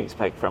 what would you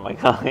expect from a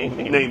guy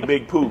named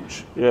Big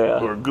Pooch?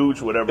 Yeah, or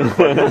Gooch, whatever the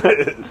fuck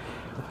it is.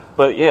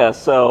 But yeah,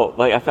 so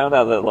like I found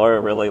out that Laura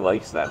really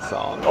likes that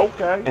song.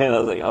 Okay. And I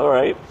was like, all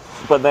right.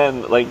 But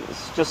then like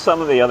just some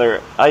of the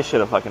other, I should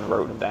have fucking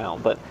wrote them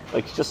down. But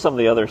like just some of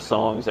the other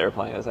songs they were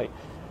playing, I was like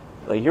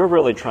you're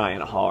really trying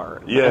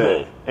hard.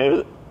 Yeah.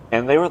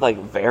 And they were like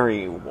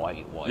very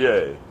white.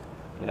 Yeah.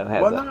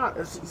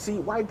 See,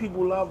 white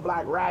people love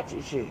black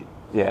ratchet shit.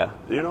 Yeah.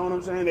 You know what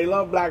I'm saying? They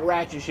love black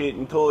ratchet shit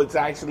until it's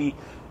actually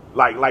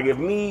like if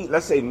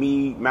let's say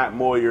me, Matt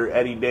Moyer,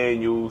 Eddie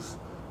Daniels,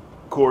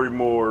 Corey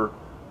Moore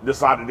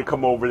decided to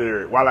come over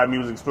there while that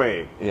music's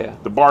playing. Yeah.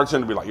 The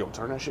bartender be like, yo,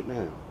 turn that shit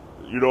down.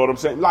 You know what I'm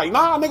saying? Like,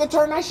 nah, nigga,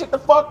 turn that shit the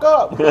fuck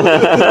up.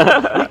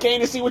 We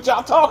came to see what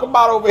y'all talking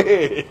about over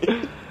here.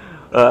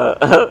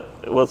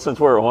 Well, since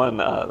we're on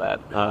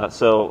that,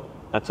 so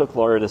I took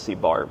Laura to see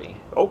Barbie.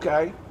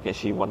 Okay. Because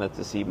she wanted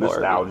to see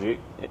Barbie. Nostalgic.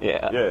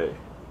 Yeah.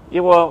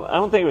 Yeah, well, I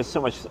don't think it was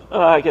so much,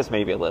 I guess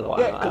maybe a little.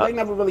 Yeah, because they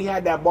never really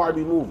had that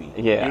Barbie movie.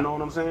 Yeah. You know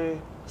what I'm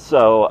saying?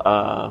 So,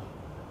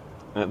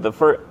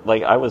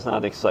 I was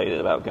not excited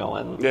about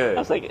going. Yeah. I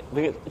was like,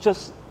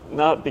 just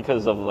not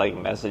because of like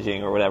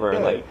messaging or whatever,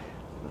 like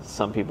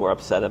some people were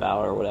upset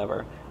about or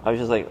whatever. I was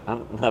just like,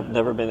 I've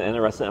never been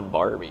interested in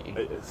Barbie.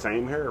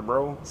 Same here,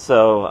 bro.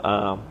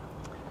 So,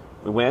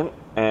 we went,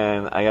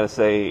 and I gotta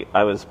say,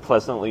 I was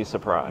pleasantly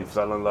surprised. You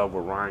fell in love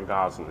with Ryan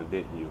Gosling,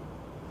 didn't you?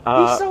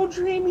 He's so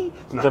dreamy.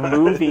 The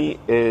movie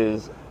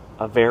is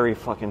a very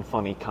fucking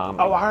funny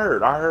comedy. Oh, I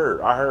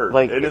heard.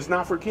 Like, and it's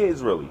not for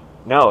kids, really.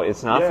 No,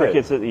 it's not for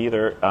kids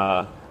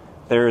either.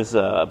 There's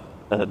a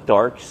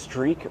dark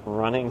streak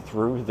running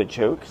through the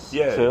jokes,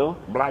 too.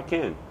 Black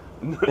Ken.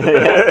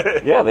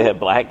 Yeah, they had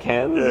Black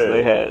Kens. Yeah.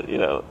 They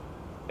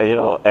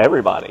had,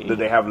 everybody. Did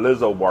they have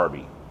Lizzo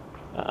Barbie?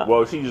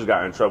 Well, she just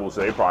got in trouble, so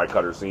they probably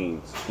cut her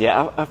scenes.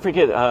 Yeah, I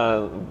forget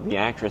the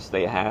actress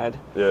they had.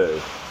 Yeah.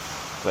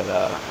 But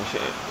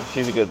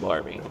she's a good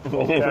Barbie.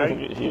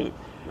 Okay.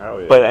 Oh,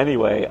 yeah. But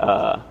anyway,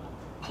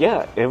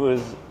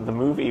 the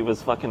movie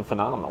was fucking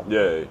phenomenal.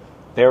 Yeah.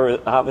 There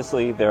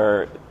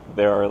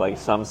are like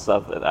some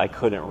stuff that I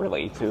couldn't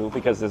relate to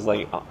because it's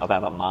like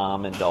about a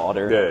mom and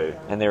daughter. Yeah.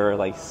 And there were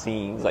like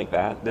scenes like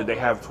that. Did they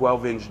have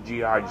 12-inch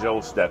G.I. Joe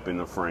step in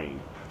the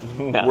frame?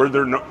 No.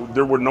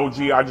 There were no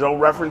G.I. Joe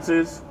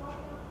references?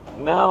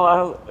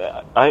 No,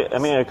 I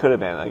mean it could have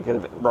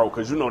been. Bro,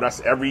 because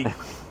that's every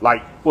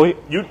like. Well,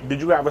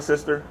 did you have a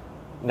sister?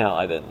 No,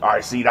 I didn't. All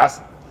right, see, that's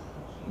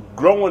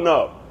growing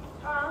up.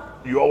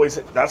 You always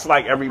that's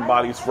like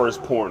everybody's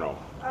first porno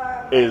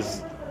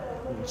is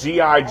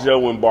G.I.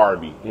 Joe and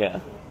Barbie. Yeah.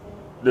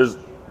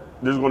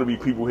 There's going to be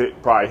people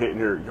probably hitting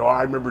here. Yo,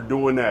 I remember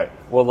doing that.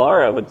 Well,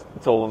 Laura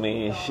told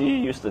me she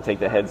used to take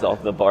the heads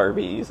off the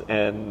Barbies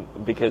and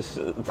because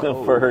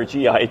for her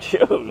G.I.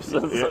 Joes.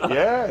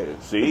 Yeah,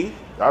 see,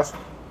 that's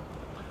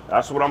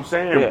what I'm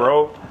saying,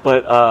 bro.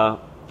 But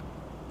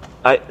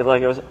like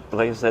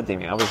I said,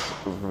 Damien, I was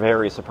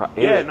very surprised.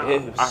 It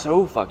was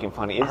so fucking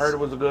funny. I heard it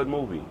was a good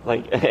movie.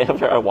 Like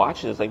after I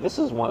watched it, it's like this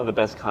is one of the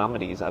best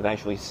comedies I've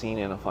actually seen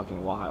in a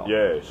fucking while. Yeah,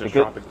 it's just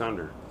Tropic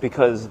Thunder.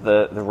 Because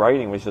the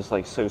writing was just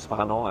like so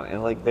spot on,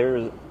 and like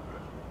there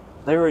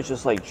were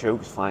just like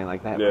jokes flying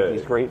like that. Yeah.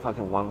 These great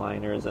fucking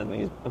one-liners, and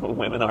these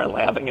women are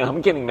laughing, and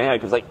I'm getting mad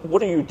because like,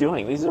 what are you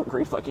doing? These are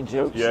great fucking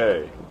jokes.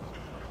 Yeah.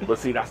 But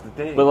see, that's the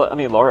thing. But I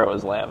mean, Laura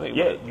was laughing.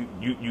 Yeah,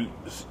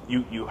 but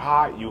you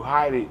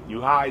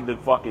hide the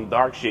fucking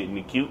dark shit and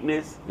the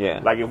cuteness. Yeah.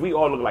 Like if we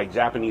all look like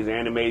Japanese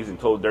animes and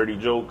told dirty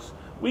jokes,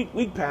 we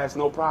pass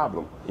no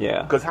problem.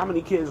 Yeah. Because how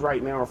many kids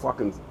right now are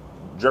fucking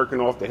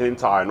jerking off the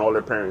hentai and all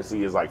their parents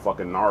see is like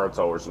fucking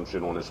Naruto or some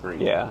shit on the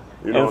screen? Yeah.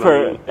 You know and what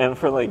I mean? and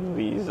for like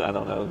these, I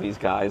don't know, these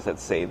guys that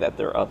say that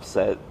they're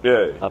upset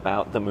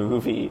about the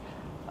movie.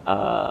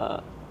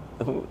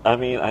 I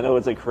mean, I know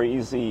it's a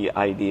crazy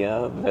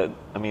idea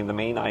the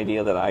main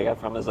idea that I got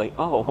from is like,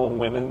 oh,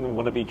 women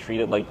want to be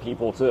treated like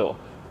people too.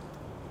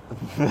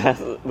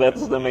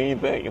 That's the main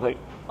thing. Like,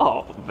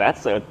 oh,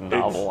 that's a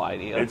novel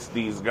idea. It's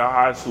these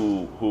guys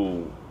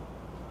who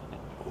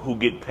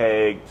get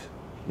pegged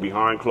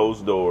behind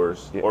closed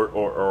doors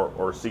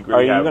or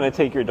secretly. Are you going to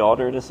take your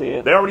daughter to see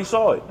it? They already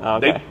saw it.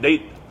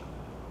 Okay.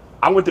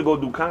 I went to go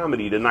do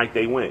comedy the night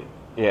they went.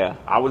 Yeah.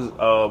 I was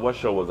what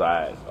show was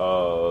I at?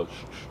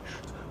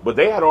 But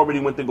they had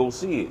already went to go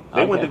see it.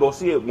 They went to go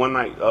see it one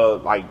night,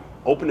 like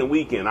opening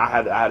weekend. I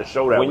had a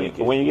show that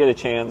weekend. When you get a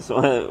chance,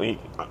 when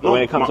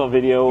it comes on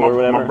video or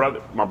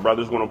whatever. My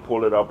brother's gonna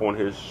pull it up on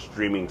his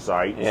streaming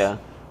sites. Yeah.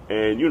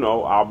 And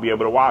I'll be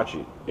able to watch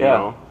it. You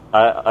know?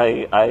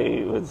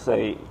 I would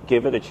say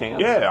give it a chance.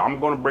 Yeah,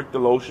 I'm gonna break the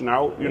lotion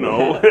out. I'm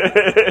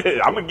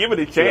gonna give it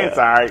a chance.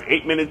 Yeah. All right,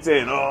 8 minutes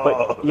in.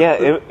 Oh. But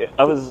yeah,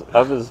 I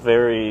was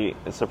very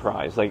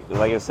surprised. Like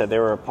I said,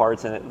 there were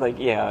parts in it. Like,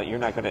 yeah, you're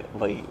not gonna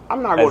like.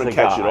 I'm not gonna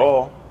catch it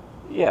all.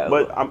 Yeah,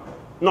 but I'm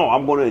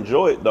gonna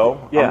enjoy it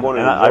though. Yeah, I'm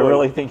gonna I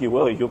really think you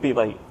will. You'll be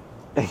like,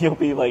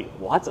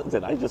 what?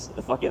 Did I just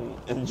fucking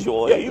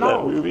enjoy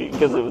that movie?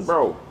 Because it was,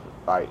 bro.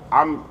 Like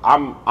I'm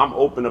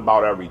open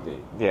about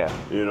everything. Yeah.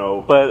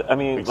 But I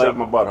mean, except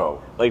my butthole.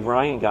 Like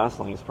Ryan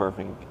Gosling's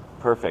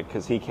perfect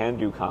because he can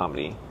do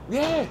comedy.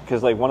 Yeah.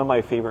 Because like one of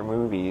my favorite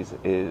movies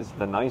is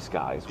The Nice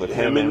Guys with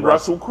him and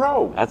Russell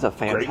Crowe. That's a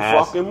fantastic great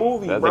fucking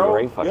movie, That's bro. a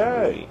great fucking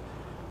movie.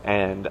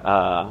 And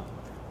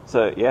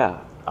so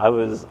yeah, I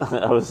was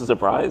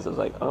surprised. I was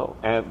like, oh,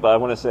 but I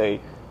want to say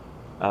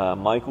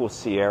Michael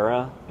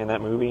Cera in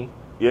that movie.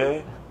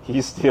 Yeah.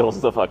 He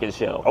steals the fucking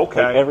show.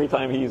 Okay. Like every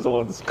time he's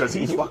on screen. Because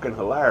he's fucking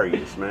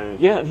hilarious, man.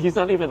 Yeah, he's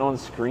not even on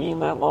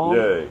screen that long.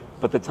 Yeah.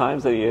 But the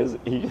times that he is,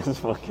 he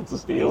just fucking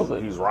steals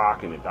it. He's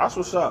rocking it. That's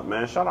what's up,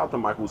 man. Shout out to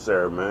Michael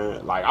Cera,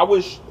 man. Like, I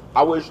wish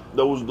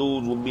those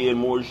dudes would be in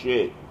more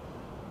shit.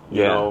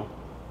 You know?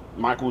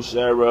 Michael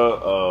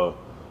Cera,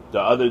 the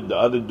other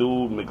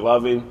dude,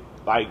 McLovin.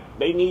 Like,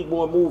 they need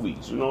more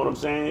movies. You know what I'm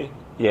saying?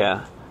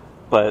 Yeah.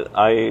 But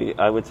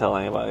I would tell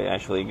anybody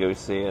actually go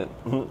see it.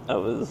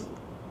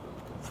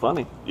 It's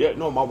funny. Yeah,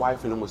 no, my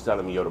wife and them was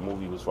telling me, the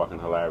movie was fucking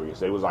hilarious.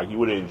 They was like, you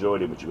would have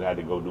enjoyed it, but you had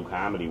to go do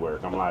comedy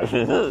work. I'm like,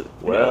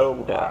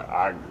 well,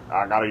 I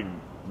gotta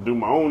do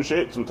my own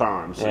shit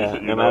sometimes. Yeah,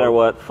 no matter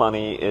what,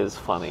 funny is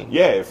funny.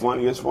 Yeah,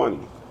 funny is funny.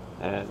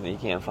 And you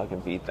can't fucking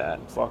beat that.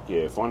 Fuck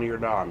yeah, funny or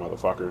die,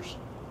 motherfuckers.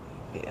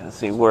 Yeah,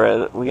 see,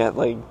 we're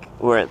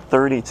at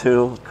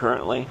 32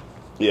 currently.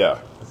 Yeah.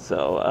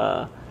 So,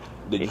 all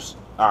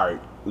right.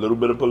 A little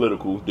bit of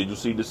political. Did you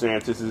see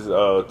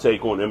DeSantis'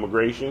 take on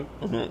immigration?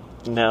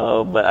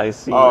 No, but I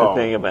see the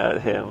thing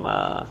about him.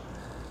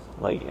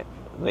 Like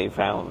they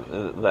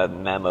found that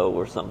memo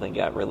or something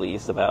got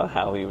released about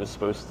how he was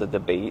supposed to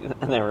debate,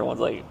 and everyone's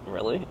like,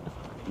 "Really?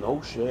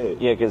 No shit."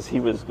 Yeah, because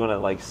he was gonna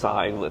like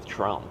side with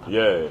Trump.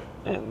 Yeah.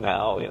 And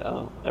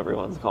now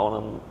everyone's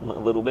calling him a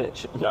little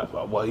bitch. Yeah,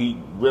 well, he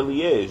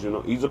really is.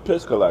 He's a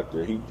piss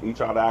collector. He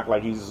tried to act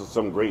like he's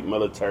some great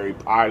military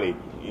pilot.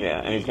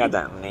 Yeah, and he's got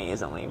that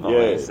nasally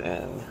voice. Yeah.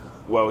 And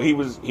well, he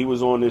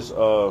was on this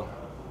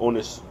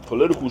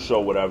political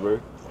show,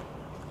 whatever,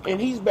 and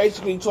he's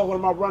basically talking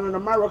about running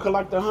America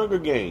like the Hunger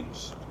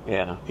Games.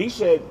 Yeah. He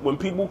said when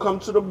people come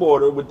to the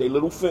border with their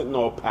little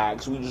fentanyl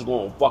packs, we just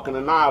gonna fucking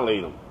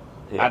annihilate them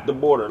at the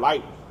border.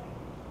 Like,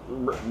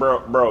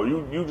 bro,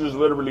 you just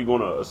literally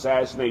gonna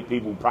assassinate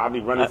people probably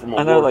running from a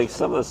war. I know, like,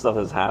 some of the stuff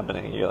is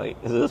happening. You're like,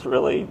 is this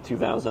really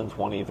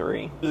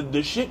 2023?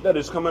 The shit that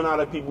is coming out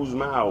of people's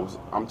mouths,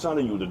 I'm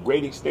telling you, the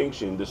great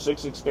extinction, the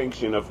sixth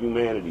extinction of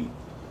humanity.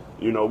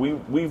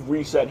 We've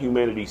reset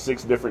humanity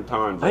 6 different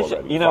times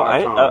already.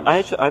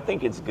 I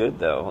think it's good,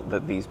 though,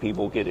 that these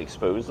people get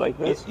exposed like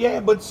this.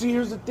 Yeah, but see,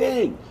 here's the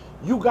thing.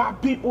 You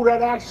got people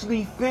that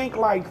actually think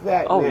like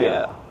that now.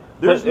 Yeah.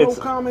 There's no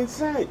common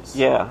sense.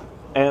 Yeah.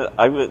 And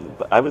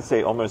I would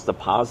say almost the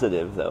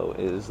positive, though,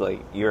 is like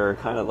you're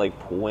kind of like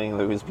pulling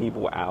those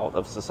people out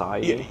of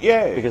society.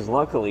 Yeah. Because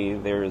luckily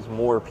there's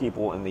more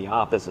people in the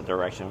opposite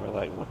direction. We're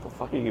like, what the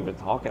fuck are you even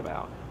talking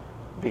about?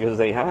 Because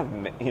they have,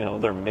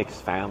 they're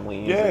mixed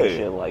families and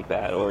shit like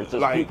that. Or it's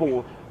just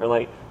people are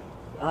like,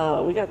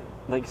 we got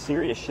like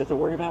serious shit to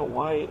worry about.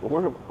 Why?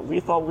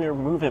 We thought we were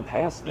moving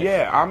past this.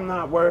 Yeah, I'm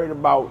not worried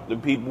about the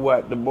people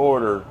at the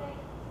border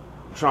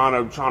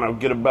trying to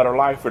get a better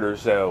life for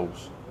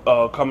themselves.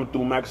 Coming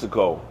through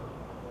Mexico,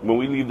 when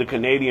we leave the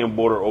Canadian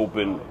border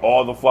open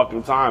all the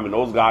fucking time, and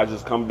those guys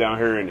just come down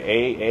here and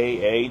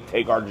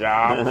take our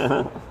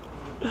jobs.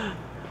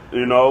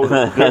 You know,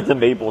 the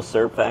maple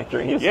syrup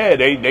factories. yeah,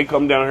 they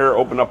come down here,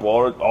 open up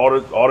all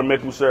the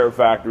maple syrup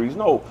factories.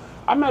 No,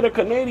 I met a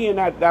Canadian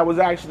that was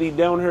actually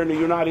down here in the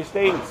United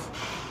States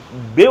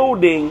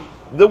building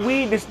the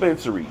weed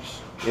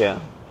dispensaries. Yeah.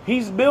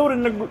 He's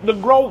building the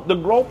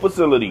growth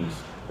facilities.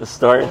 The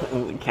start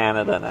in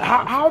Canada now.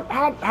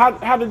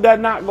 How did that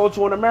not go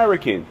to an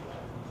American?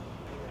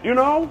 You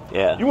know?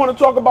 Yeah. You want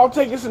to talk about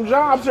taking some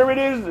jobs? Here it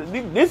is.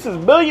 This is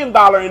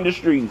billion-dollar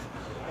industries.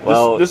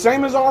 Well, the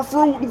same as our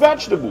fruit and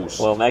vegetables.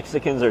 Well,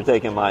 Mexicans are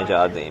taking my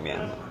job,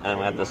 Damien. And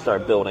we have to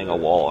start building a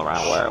wall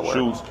around where I work.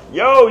 Shoes.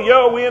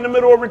 Yo, we in the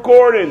middle of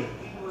recording.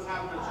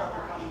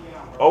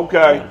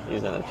 Okay. Yeah,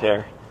 he's in a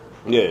chair.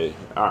 Yeah,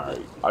 all right.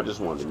 I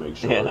just wanted to make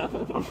sure. Yeah.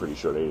 I'm pretty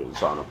sure they didn't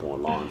sign up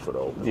online for the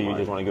open Do you mic.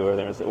 just want to go over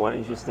there and say, why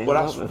didn't you stand Well,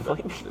 up and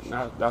fight me?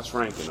 that's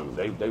Frank and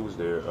them. They was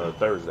there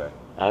Thursday.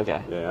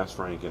 Okay. Yeah, that's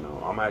Frank and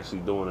them. I'm actually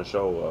doing a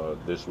show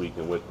this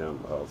weekend with them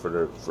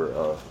for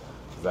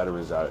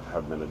veterans that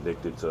have been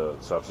addicted to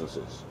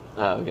substances.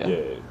 Oh,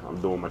 okay. Yeah,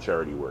 I'm doing my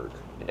charity work.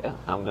 Yeah,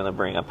 I'm going to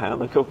bring a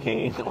pound of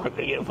cocaine or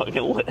they get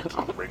fucking lit.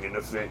 I'm bringing the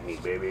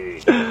fentanyl,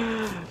 baby.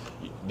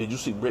 Did you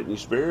see Britney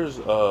Spears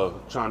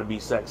trying to be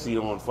sexy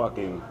on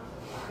fucking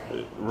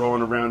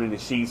rolling around in the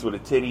sheets with a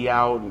titty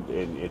out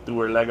and threw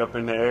her leg up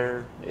in the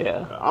air?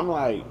 Yeah. I'm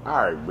like,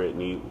 all right,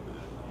 Britney,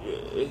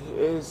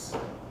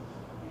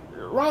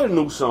 write a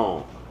new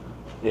song.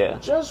 Yeah.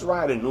 Just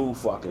write a new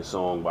fucking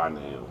song by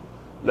now.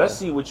 Let's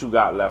see what you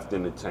got left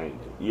in the tank.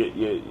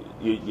 You're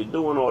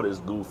doing all this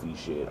goofy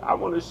shit. I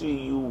want to see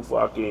you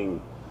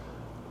fucking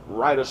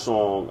write a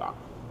song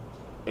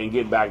and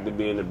get back to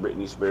being the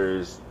Britney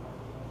Spears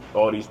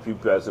all these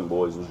pubescent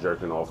boys was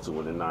jerking off to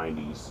in the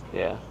 90s.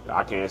 Yeah.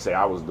 I can't say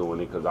I was doing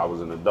it because I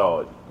was an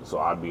adult, so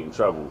I'd be in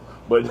trouble.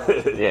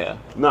 But yeah.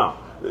 No,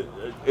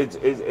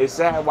 it's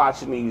sad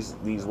watching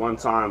these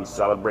one-time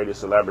celebrated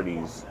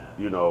celebrities,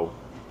 you know.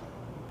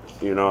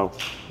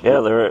 Yeah,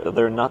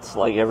 they're nuts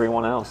like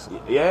everyone else.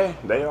 Yeah,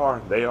 they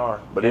are.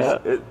 But yeah.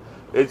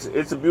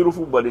 it's a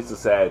beautiful, but it's a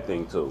sad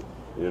thing too,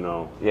 you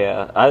know.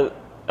 Yeah,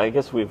 I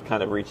guess we've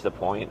kind of reached the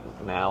point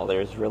now.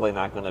 There's really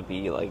not going to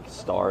be like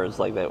stars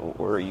like that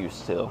we're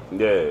used to.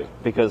 Yeah.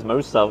 Because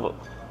most of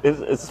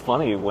it's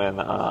funny when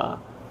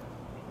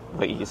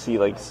like you see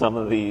like some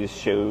of these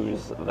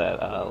shows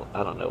that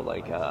I don't know,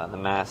 like The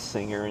Masked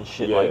Singer and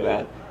shit like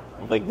that.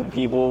 Like the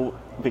people,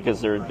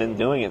 because they've been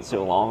doing it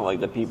so long, like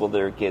the people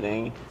they're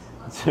getting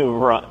to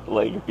run,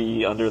 like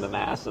be under the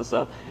mask and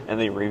stuff, and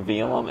they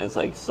reveal them. It's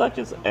like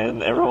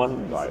and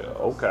everyone's like,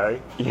 okay.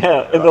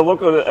 Yeah, and the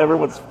look of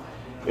everyone's.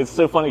 It's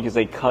so funny because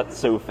they cut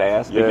so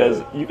fast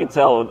because you can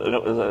tell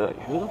it was like,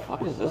 who the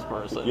fuck is this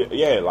person?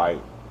 Yeah, like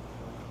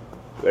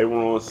they were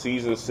on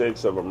season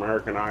 6 of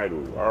American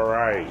Idol. All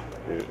right.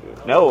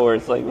 No, or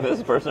it's like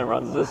this person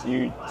runs this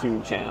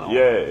YouTube channel.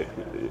 Yeah,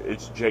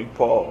 it's Jake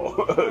Paul.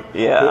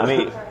 Yeah, I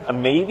mean,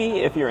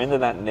 maybe if you're into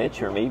that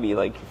niche, or maybe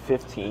like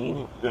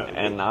 15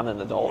 and not an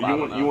adult.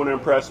 You want to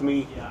impress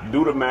me?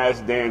 Do the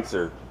Masked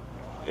Dancer.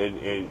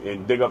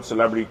 And dig up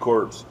Celebrity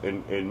Corpse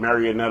and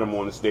marionette them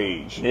on the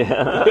stage.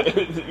 Yeah.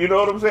 You know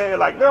what I'm saying?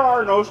 Like, there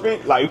are no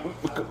strings. Like,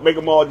 make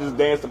them all just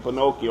dance to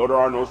Pinocchio. There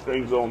are no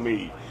strings on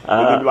me.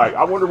 And then be like,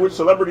 I wonder which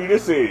celebrity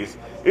this is.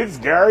 It's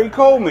Gary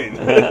Coleman.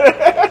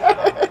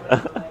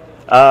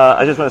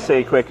 I just want to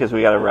say quick because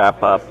we got to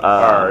wrap up.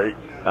 All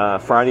right.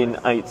 Friday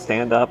night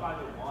stand-up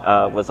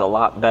was a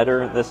lot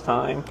better this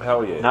time.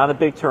 Hell yeah. Not a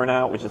big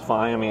turnout, which is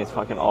fine. I mean, it's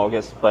fucking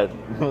August, but...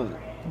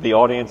 the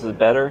audience is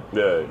better.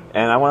 Yeah.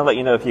 And I want to let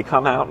you know, if you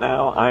come out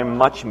now, I'm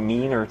much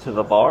meaner to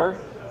the bar.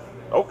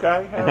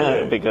 Okay. Hell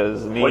yeah.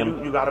 Because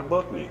you got to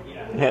book me.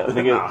 Yeah,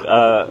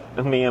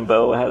 because me and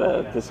Bo had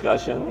a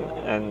discussion,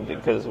 and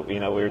because we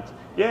were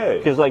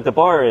because like the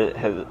bar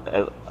has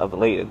of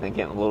late has been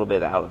getting a little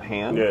bit out of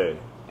hand. Yeah.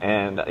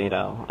 And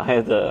I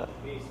had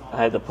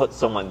to put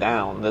someone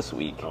down this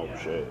week. Oh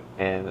shit.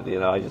 And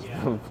I just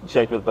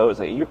checked with Bo. It's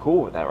like, you're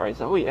cool with that, right?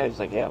 So yeah. He's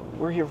like, yeah,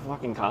 we're here for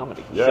fucking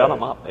comedy. Yeah. Shut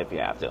them up if you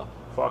have to.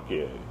 Fuck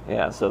yeah.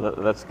 Yeah, so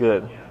that's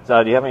good.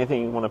 So do you have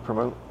anything you want to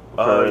promote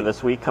for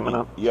this week coming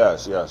up?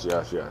 Yes.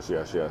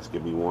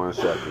 Give me 1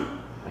 second.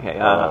 Okay,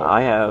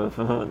 I have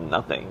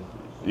nothing.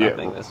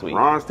 Nothing this week.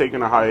 Ron's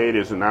taking a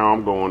hiatus, and now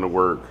I'm going to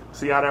work.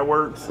 See how that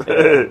works?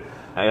 Yeah,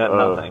 I got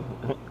nothing.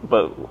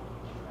 But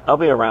I'll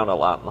be around a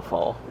lot in the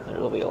fall.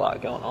 There'll be a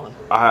lot going on.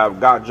 I have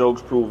Got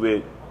Jokes Prove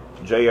It,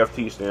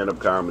 JFT stand-up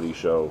comedy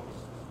show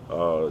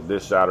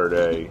this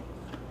Saturday,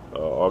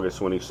 August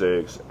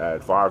 26th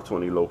at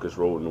 520 Locust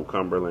Road, New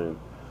Cumberland.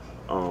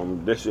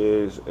 This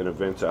is an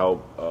event to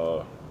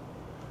help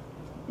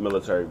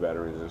military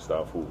veterans and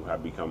stuff who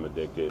have become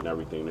addicted and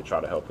everything, to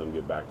try to help them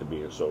get back to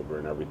being sober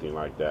and everything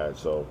like that.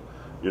 So,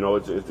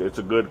 it's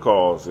a good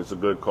cause. It's a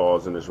good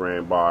cause, and it's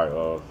ran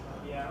by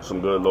some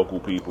good local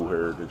people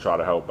here to try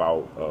to help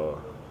out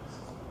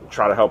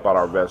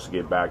our vets to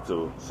get back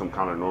to some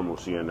kind of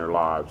normalcy in their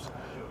lives.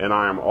 And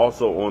I am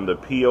also on the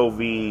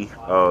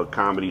POV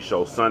comedy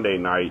show Sunday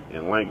night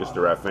in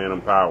Lancaster at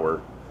Phantom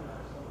Power.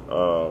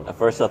 At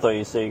first, I thought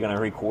you said you're gonna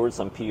record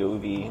some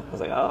POV. I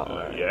was like,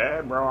 oh,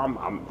 yeah, bro.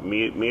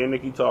 Me and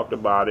Nikki talked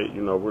about it.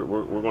 You know,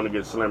 we're gonna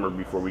get slimmer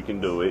before we can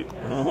do it.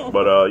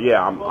 But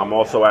yeah, I'm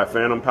also at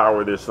Phantom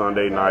Power this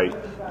Sunday night.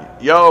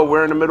 Yo,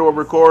 we're in the middle of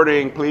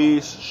recording.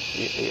 Please.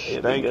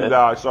 Thank you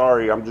guys.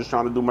 Sorry, I'm just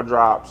trying to do my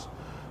drops.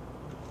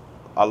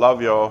 I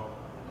love y'all.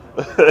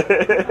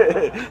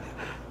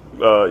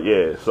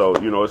 Yeah, so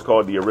you know, it's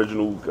called the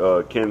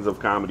original Kens of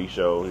Comedy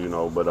show. You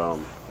know, but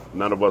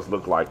none of us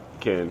look like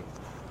Ken.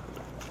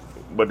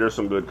 But there's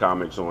some good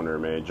comics on there,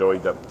 man. Joey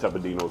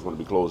Teppadino is going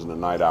to be closing the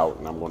night out,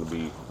 and I'm going to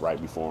be right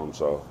before him.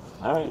 So,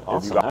 all right,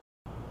 awesome.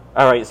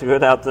 All right, so go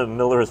down to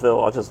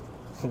Millersville. I'll just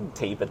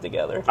tape it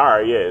together. All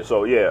right, yeah.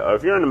 So, yeah,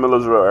 if you're in the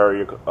Millersville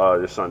area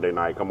this Sunday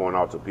night, come on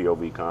out to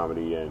POV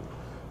Comedy and,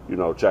 you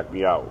know, check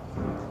me out.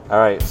 All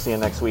right, see you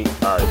next week.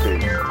 All right,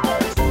 peace.